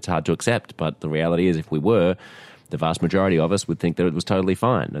accept. But the reality is, if we were, the vast majority of us would think that it was totally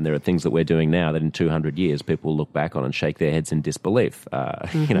fine. And there are things that we're doing now that in 200 years people will look back on and shake their heads in disbelief,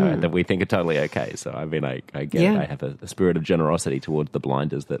 that we think are totally okay. So, I mean, I get it. I have a spirit of generosity towards the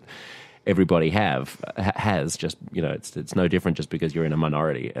blinders that everybody has. Just, it's no different just because you're in a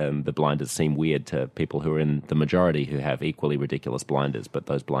minority, and the blinders seem weird to people who are in the majority who have equally ridiculous blinders, but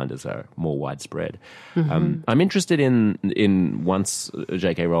those blinders are more widespread. I'm interested in once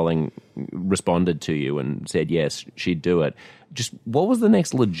J.K. Rowling responded to you and said yes, she'd do it, just what was the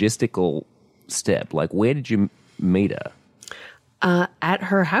next logistical step? Like, where did you meet her? At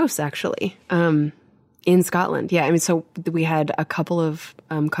her house, actually. In Scotland. Yeah. I mean, so we had a couple of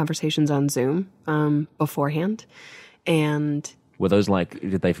conversations on Zoom beforehand. And were those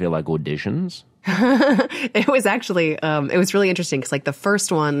did they feel like auditions? It was actually, it was really interesting because like the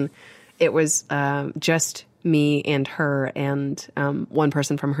first one, it was just me and her and one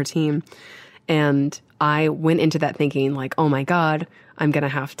person from her team. And I went into that thinking like, oh my God, I'm going to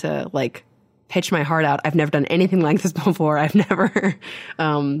have to like pitch my heart out. I've never done anything like this before. I've never,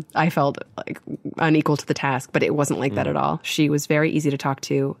 I felt like unequal to the task, but it wasn't like that at all. She was very easy to talk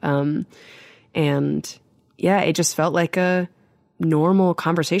to. And yeah, it just felt like a normal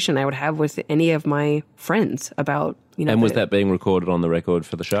conversation I would have with any of my friends about, And was that being recorded on the record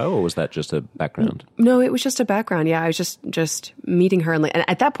for the show, or was that just a background? No, it was just a background. Yeah. I was just meeting her. And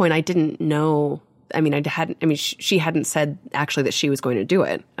at that point I didn't know, she hadn't said actually that she was going to do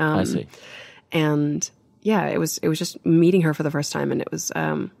it. I see. And yeah, it was just meeting her for the first time. And it was,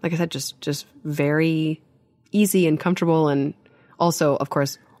 like I said, just very easy and comfortable. And also, of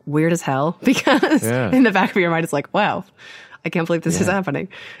course, weird as hell because in the back of your mind, it's like, wow, I can't believe this is happening.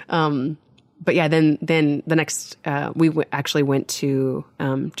 But yeah, then the next, we actually went to,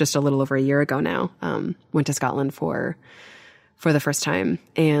 just a little over a year ago now, went to Scotland for the first time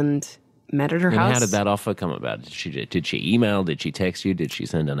and met at her house. How did that offer come about? Did she email? Did she text you? Did she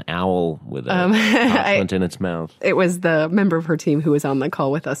send an owl with a parchment in its mouth? It was the member of her team who was on the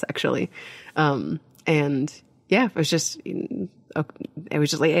call with us, actually. And yeah, it was just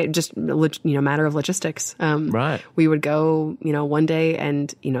matter of logistics. Right. We would go, one day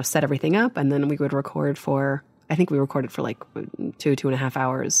and, set everything up, and then we would record I think we recorded for like 2.5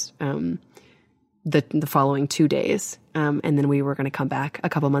 hours, the following 2 days. And then we were going to come back a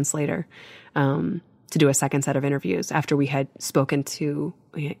couple months later to do a second set of interviews after we had spoken to,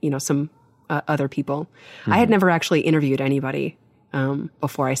 some other people. I had never actually interviewed anybody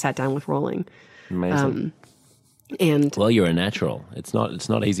before I sat down with Rowling. Amazing. And well, you're a natural. It's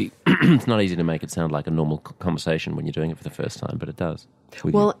not easy. It's not easy to make it sound like a normal conversation when you're doing it for the first time, but it does.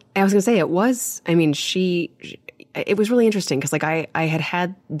 Well, I was going to say it was. I mean, it was really interesting because like I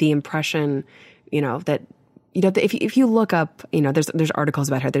had the impression, that if you look up, there's articles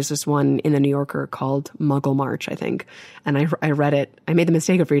about her. There's this one in the New Yorker called Muggle March, I think. And I read it. I made the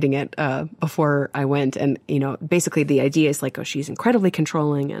mistake of reading it before I went. And, basically the idea is like, oh, she's incredibly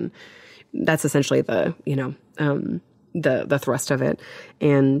controlling. And that's essentially the thrust of it.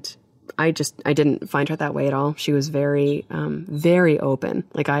 And I didn't find her that way at all. She was very, very open.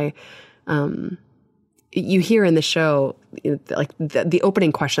 Like you hear in the show, like the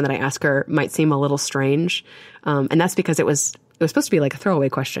opening question that I ask her might seem a little strange. And that's because it was supposed to be like a throwaway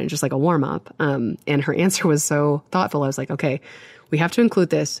question, just like a warm up. And her answer was so thoughtful. I was like, okay, we have to include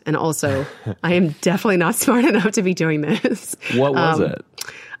this. And also I am definitely not smart enough to be doing this. What was it?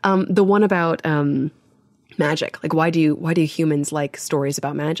 The one about, magic. Like, why do humans like stories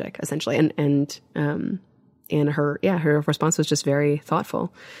about magic, essentially? And her response was just very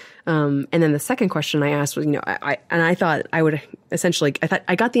thoughtful. And then the second question I asked was, I thought I would essentially,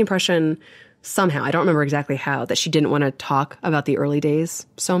 I got the impression somehow, I don't remember exactly how, that she didn't want to talk about the early days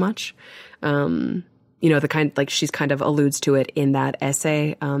so much. The kind, like she's kind of alludes to it in that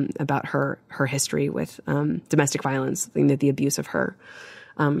essay, about her history with, domestic violence, the abuse of her,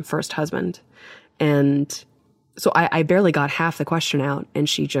 first husband. And so I barely got half the question out, and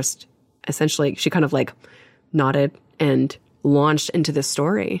she just essentially, she kind of like nodded and launched into this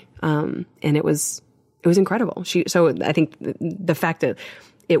story. And it was incredible. So I think the fact that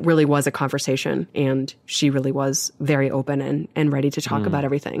it really was a conversation, and she really was very open and ready to talk about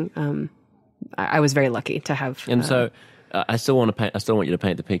everything. I was very lucky to have. And so I still want you to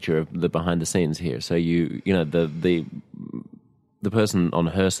paint the picture of the behind the scenes here. So the person on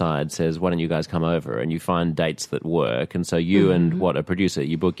her side says, why don't you guys come over? And you find dates that work. And so you and a producer,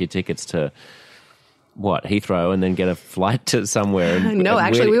 you book your tickets to Heathrow, and then get a flight to somewhere. No,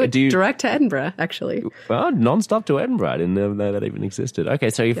 actually, we went direct to Edinburgh, actually. Well, non-stop to Edinburgh. I didn't know that even existed. Okay,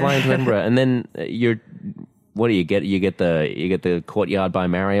 so you fly into Edinburgh, and then what do you get? You get the Courtyard by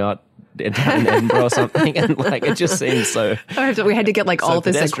Marriott in Edinburgh or something, and like it just seems so. We had to get like all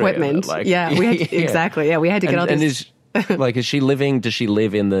this equipment. We had exactly. Yeah, we had to get all this. Does she live in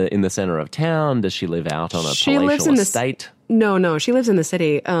the center of town? Does she live out on a palatial estate? No, she lives in the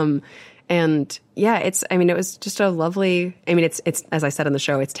city. And yeah, it was just a lovely, it's as I said on the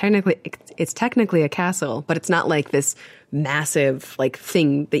show, it's technically a castle, but it's not like this massive like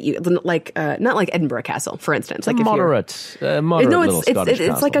thing that you like, not like Edinburgh Castle, for instance. Like moderate little Scottish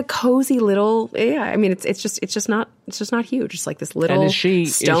castle. It's like a cozy little, it's just not huge. It's like this little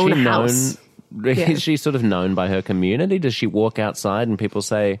stone house. Is she sort of known by her community? Does she walk outside and people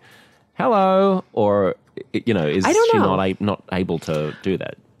say hello, or is she not able to do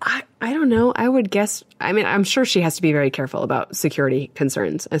that? I don't know. I would guess. I'm sure she has to be very careful about security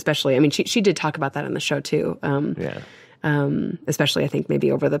concerns, especially. She did talk about that on the show too. Especially I think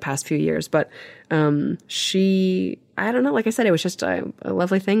maybe over the past few years. But I don't know. Like I said, it was just a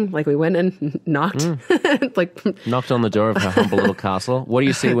lovely thing. Like we went and knocked, knocked on the door of her humble little castle. What do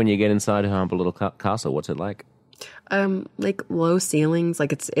you see when you get inside her humble little castle? What's it like? Like low ceilings.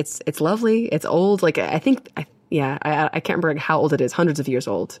 Like it's lovely. It's old. Like I can't remember how old it is. Hundreds of years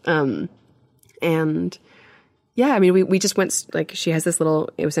old. And yeah, we just went, like, she has this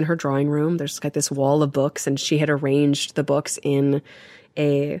it was in her drawing room. There's like this wall of books, and she had arranged the books in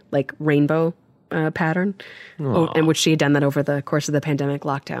a like rainbow pattern, and which she had done that over the course of the pandemic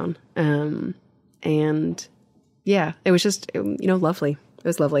lockdown. And yeah, it was just, lovely. It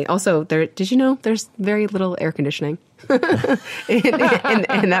was lovely. Also, did you know there's very little air conditioning in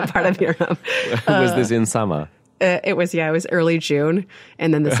that part of Europe? Was this in summer? It was early June.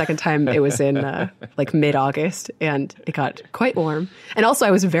 And then the second time it was in like mid-August, and it got quite warm. And also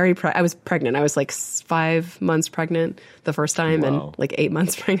I was I was pregnant. I was like 5 months pregnant the first time, and like 8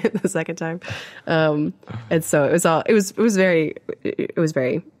 months pregnant the second time. And so it was very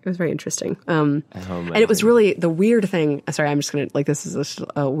interesting. And it was really the weird thing. Sorry, I'm just going to, like, this is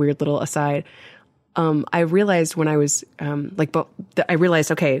a weird little aside. I realized when I was, I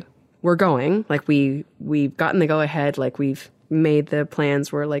realized, okay, we're going, like we've gotten the go ahead, like we've made the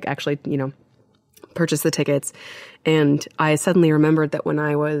plans, we're like actually, purchased the tickets. And I suddenly remembered that when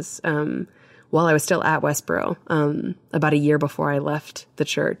I was, while I was still at Westborough, about a year before I left the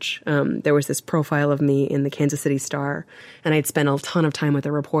church, there was this profile of me in the Kansas City Star, and I'd spent a ton of time with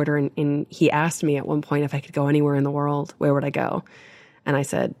a reporter, and he asked me at one point if I could go anywhere in the world, where would I go? And I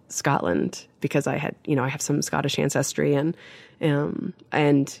said, Scotland, because I had, I have some Scottish ancestry, and he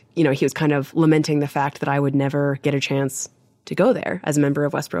was kind of lamenting the fact that I would never get a chance to go there as a member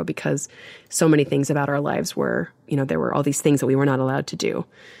of Westborough, because so many things about our lives were, there were all these things that we were not allowed to do.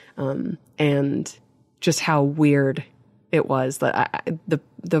 And just how weird it was that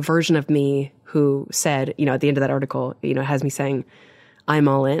the version of me who said, you know, at the end of that article, you know, has me saying, I'm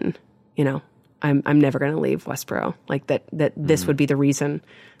all in, you know, I'm never going to leave Westborough. Like that this would be the reason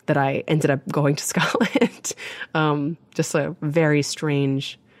that I ended up going to Scotland. Just a very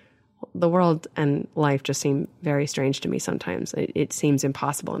strange, the world and life just seem very strange to me sometimes. It seems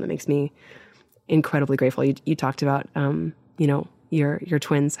impossible, and it makes me incredibly grateful. You talked about, you know, your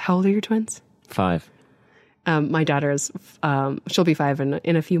twins. How old are your twins? 5. My daughter's, she'll be 5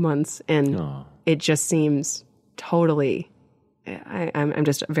 in a few months, and it just seems totally, I'm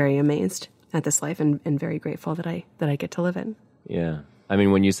just very amazed at this life and very grateful that I get to live it. Yeah. I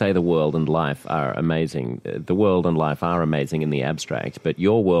mean, when you say the world and life are amazing, the world and life are amazing in the abstract, but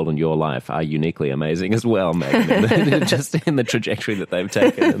your world and your life are uniquely amazing as well, Megan, just in the trajectory that they've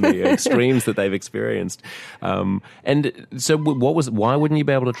taken and the extremes that they've experienced. And so why wouldn't you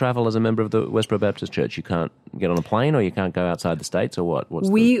be able to travel as a member of the Westborough Baptist Church? You can't get on a plane, or you can't go outside the States, or what?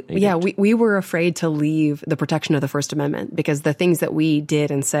 We were afraid to leave the protection of the First Amendment because the things that we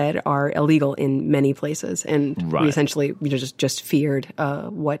did and said are illegal in many places. And we essentially just feared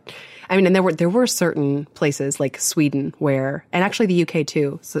and there were certain places like Sweden where, and actually the UK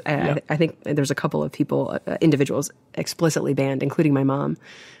too. So I think there's a couple of people, individuals explicitly banned, including my mom.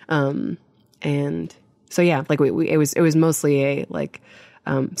 And so like it was mostly a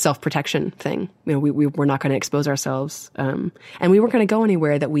self-protection thing. You know, we were not going to expose ourselves, and we weren't going to go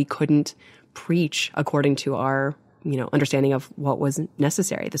anywhere that we couldn't preach according to our, you know, understanding of what was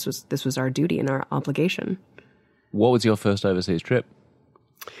necessary. This was our duty and our obligation. What was your first overseas trip?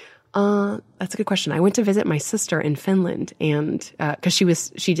 That's a good question. I went to visit my sister in Finland, and because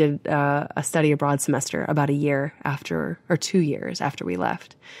she did a study abroad semester about a year after, or 2 years after we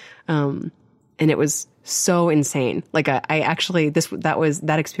left, and it was so insane. Like I actually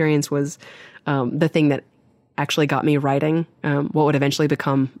that experience was the thing that actually got me writing what would eventually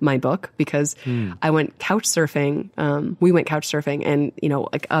become my book, because I went couch surfing. We went couch surfing, and you know,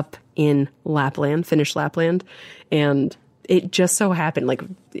 like up in Lapland, Finnish Lapland, and it just so happened, like,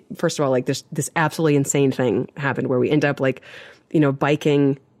 first of all, like this absolutely insane thing happened where we end up, like, you know,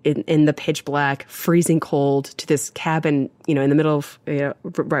 biking in the pitch black, freezing cold to this cabin, you know, in the middle of, you know,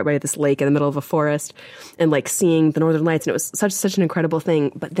 right by this lake in the middle of a forest, and like seeing the Northern Lights. And it was such an incredible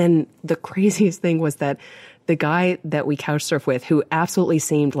thing. But then the craziest thing was that the guy that we couch surf with, who absolutely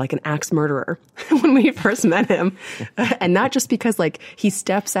seemed like an axe murderer when we first met him, and not just because like he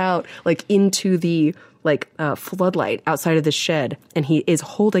steps out like into the floodlight outside of the shed, and he is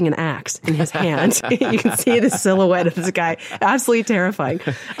holding an axe in his hand. You can see the silhouette of this guy. Absolutely terrifying.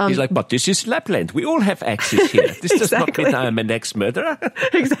 He's like, but this is Lapland. We all have axes here. This does not mean I'm an axe murderer.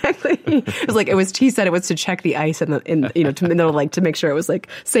 Exactly. He said it was to check the ice to make sure it was like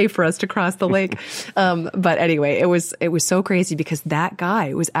safe for us to cross the lake. But anyway, it was so crazy because that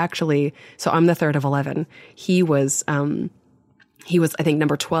guy was actually, so I'm the third of 11. He was, I think,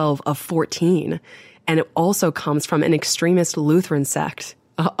 number 12 of 14. And it also comes from an extremist Lutheran sect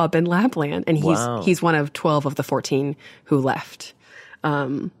up in Lapland. And he's one of 12 of the 14 who left.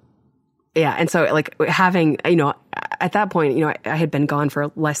 And so like having, you know, at that point, you know, I had been gone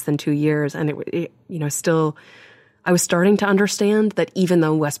for less than 2 years, and it you know, still, I was starting to understand that even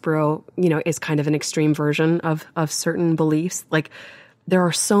though Westborough, you know, is kind of an extreme version of certain beliefs, like, there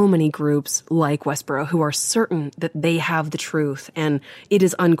are so many groups like Westborough who are certain that they have the truth and it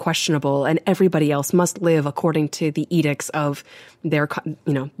is unquestionable, and everybody else must live according to the edicts of their,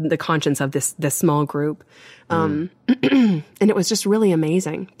 you know, the conscience of this small group. And it was just really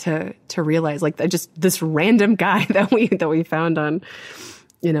amazing to realize, like, just this random guy that we found on,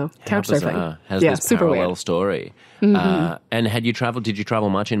 you know, couch surfing. Has this parallel story. And did you travel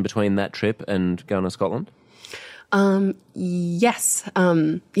much in between that trip and going to Scotland? Yes.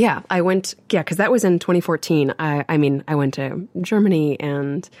 I went, cause that was in 2014. I went to Germany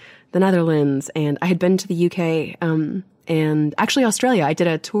and the Netherlands, and I had been to the UK, and actually Australia. I did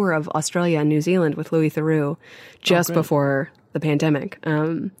a tour of Australia and New Zealand with Louis Theroux just before the pandemic.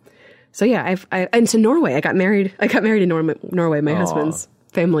 And to Norway. I got married in Norway. My husband's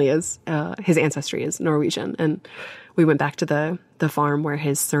family is, his ancestry is Norwegian, and we went back to the farm where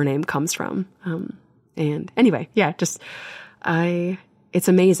his surname comes from. And anyway, it's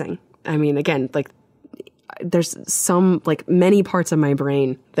amazing. I mean, again, like, there's many parts of my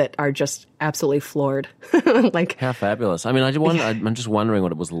brain that are just absolutely floored. Like, how fabulous. I mean, I'm just wondering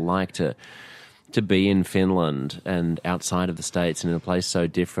what it was like to be in Finland and outside of the States, and in a place so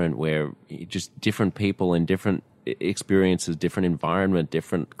different, where just different people in different experiences, different environment,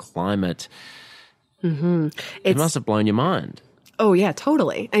 different climate. Mm-hmm. It must have blown your mind. Oh yeah,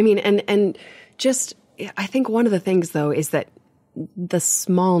 totally. I mean, and just, I think one of the things, though, is that the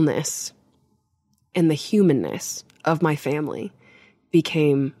smallness and the humanness of my family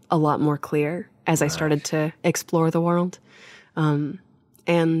became a lot more clear as I started to explore the world. And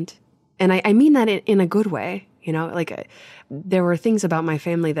I mean that in a good way, like there were things about my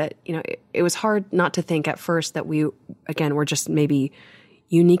family that, it was hard not to think at first that we, again, were just maybe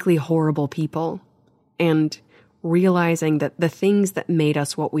uniquely horrible people, and realizing that the things that made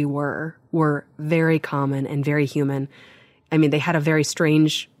us what we were very common and very human. I mean, they had a very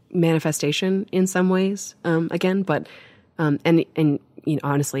strange manifestation in some ways, again, but, and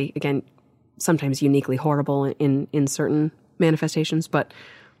honestly, again, sometimes uniquely horrible in certain manifestations, but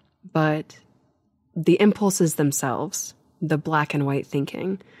the impulses themselves, the black and white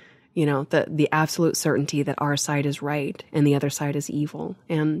thinking, the absolute certainty that our side is right and the other side is evil,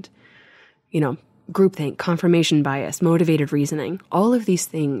 and, groupthink, confirmation bias, motivated reasoning, all of these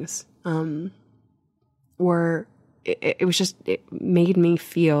things, it made me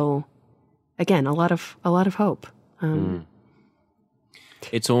feel, again, a lot of hope.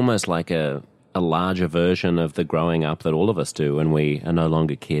 It's almost like a larger version of the growing up that all of us do when we are no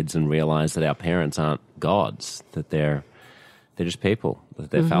longer kids and realize that our parents aren't gods, that they're just people, that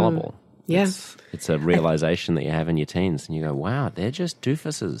they're fallible. Yeah. It's a realization that you have in your teens, and you go, wow, they're just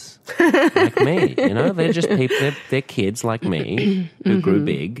doofuses like me. They're just people, they're kids like me who grew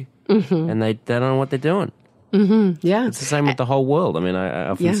big, and they don't know what they're doing. Yeah. It's the same with the whole world. I mean, I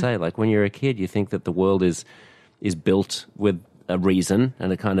often say, like, when you're a kid, you think that the world is built with a reason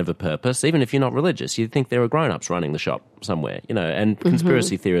and a kind of a purpose. Even if you're not religious, you think there are grown-ups running the shop somewhere, and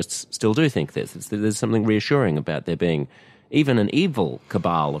conspiracy theorists still do think this. There's something reassuring about there being even an evil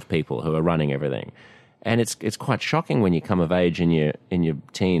cabal of people who are running everything. And it's quite shocking when you come of age in your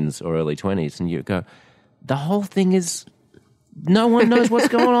teens or early 20s and you go, the whole thing is, no one knows what's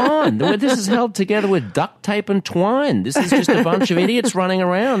going on. This is held together with duct tape and twine. This is just a bunch of idiots running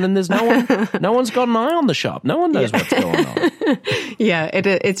around, and there's no one's got an eye on the shop. No one knows what's going on. Yeah,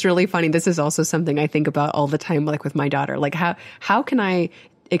 it's really funny. This is also something I think about all the time, like with my daughter. Like, how can I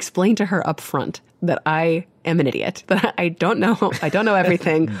explain to her up front that I am an idiot, that I don't know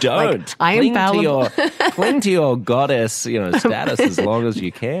everything. Don't. Like, I am fallible. Cling to your goddess, status as long as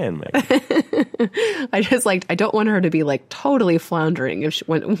you can, Megan. I don't want her to be like totally floundering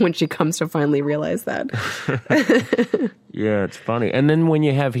when she comes to finally realize that. Yeah, it's funny. And then when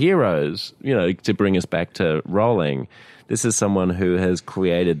you have heroes, to bring us back to Rowling, this is someone who has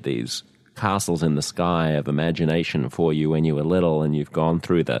created these castles in the sky of imagination for you when you were little, and you've gone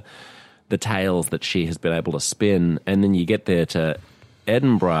through the tales that she has been able to spin, and then you get there to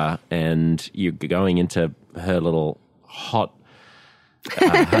Edinburgh and you're going into her little hot,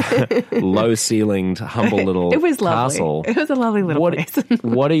 low-ceilinged, humble little it was castle. Lovely. It was a lovely little place.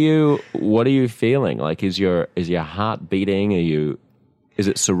 What are you feeling? Like, is your heart beating? Is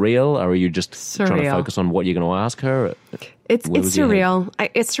it surreal, or are you just trying to focus on what you're going to ask her? It's surreal.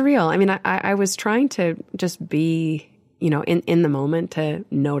 It's surreal. I mean, I was trying to just be, in the moment, to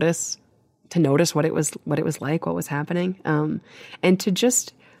notice what it was like, what was happening, and to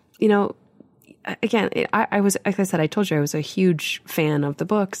just, again, I was, like I said, I told you I was a huge fan of the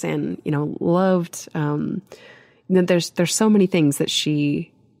books, and loved. There's so many things that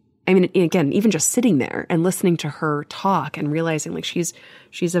she. I mean, again, even just sitting there and listening to her talk and realizing, like, she's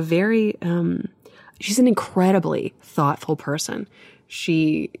a very she's an incredibly thoughtful person.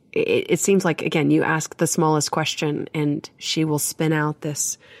 It seems like, again, you ask the smallest question and she will spin out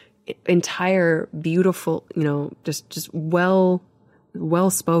this entire beautiful, just well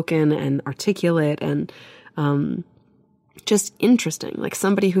spoken and articulate and just interesting, like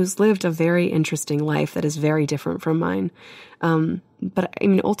somebody who's lived a very interesting life that is very different from mine. But I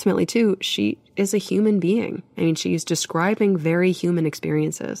mean, ultimately too, she is a human being. I mean, she's describing very human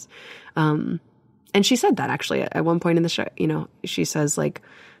experiences. And she said that actually at one point in the show, she says, like,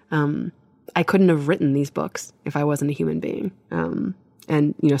 I couldn't have written these books if I wasn't a human being.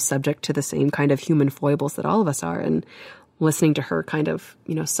 And, subject to the same kind of human foibles that all of us are. And listening to her kind of,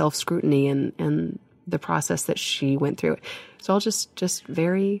 self-scrutiny and the process that she went through. It's all just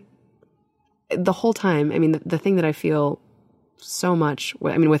very, the whole time. I mean, the thing that I feel so much,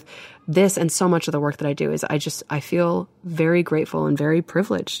 I mean, with this and so much of the work that I do is I feel very grateful and very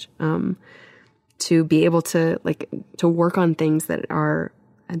privileged, to be able to work on things that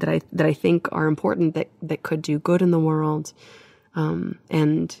I think are important, that could do good in the world. And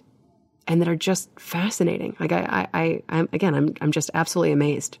that are just fascinating. Like I'm just absolutely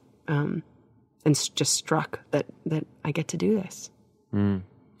amazed, and just struck that I get to do this.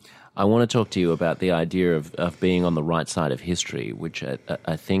 I want to talk to you about the idea of being on the right side of history, which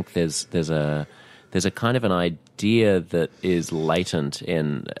I think there's a kind of an idea that is latent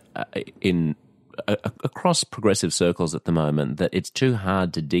in across progressive circles at the moment that it's too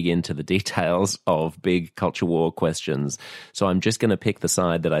hard to dig into the details of big culture war questions. So I'm just going to pick the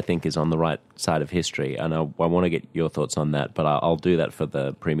side that I think is on the right side of history, and I want to get your thoughts on that. But I'll do that for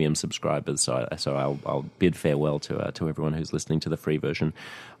the premium subscribers. So I'll bid farewell to everyone who's listening to the free version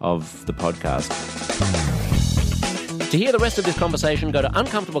of the podcast. To hear the rest of this conversation, go to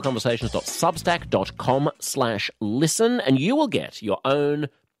uncomfortableconversations.substack.com/listen, and you will get your own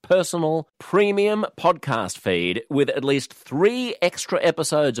personal premium podcast feed with at least 3 extra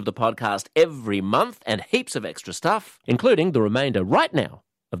episodes of the podcast every month and heaps of extra stuff, including the remainder right now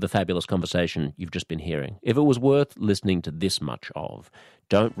of the fabulous conversation you've just been hearing. If it was worth listening to this much of,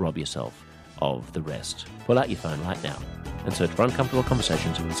 don't rob yourself of the rest. Pull out your phone right now and search for Uncomfortable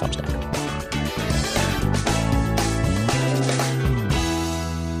Conversations on Substack.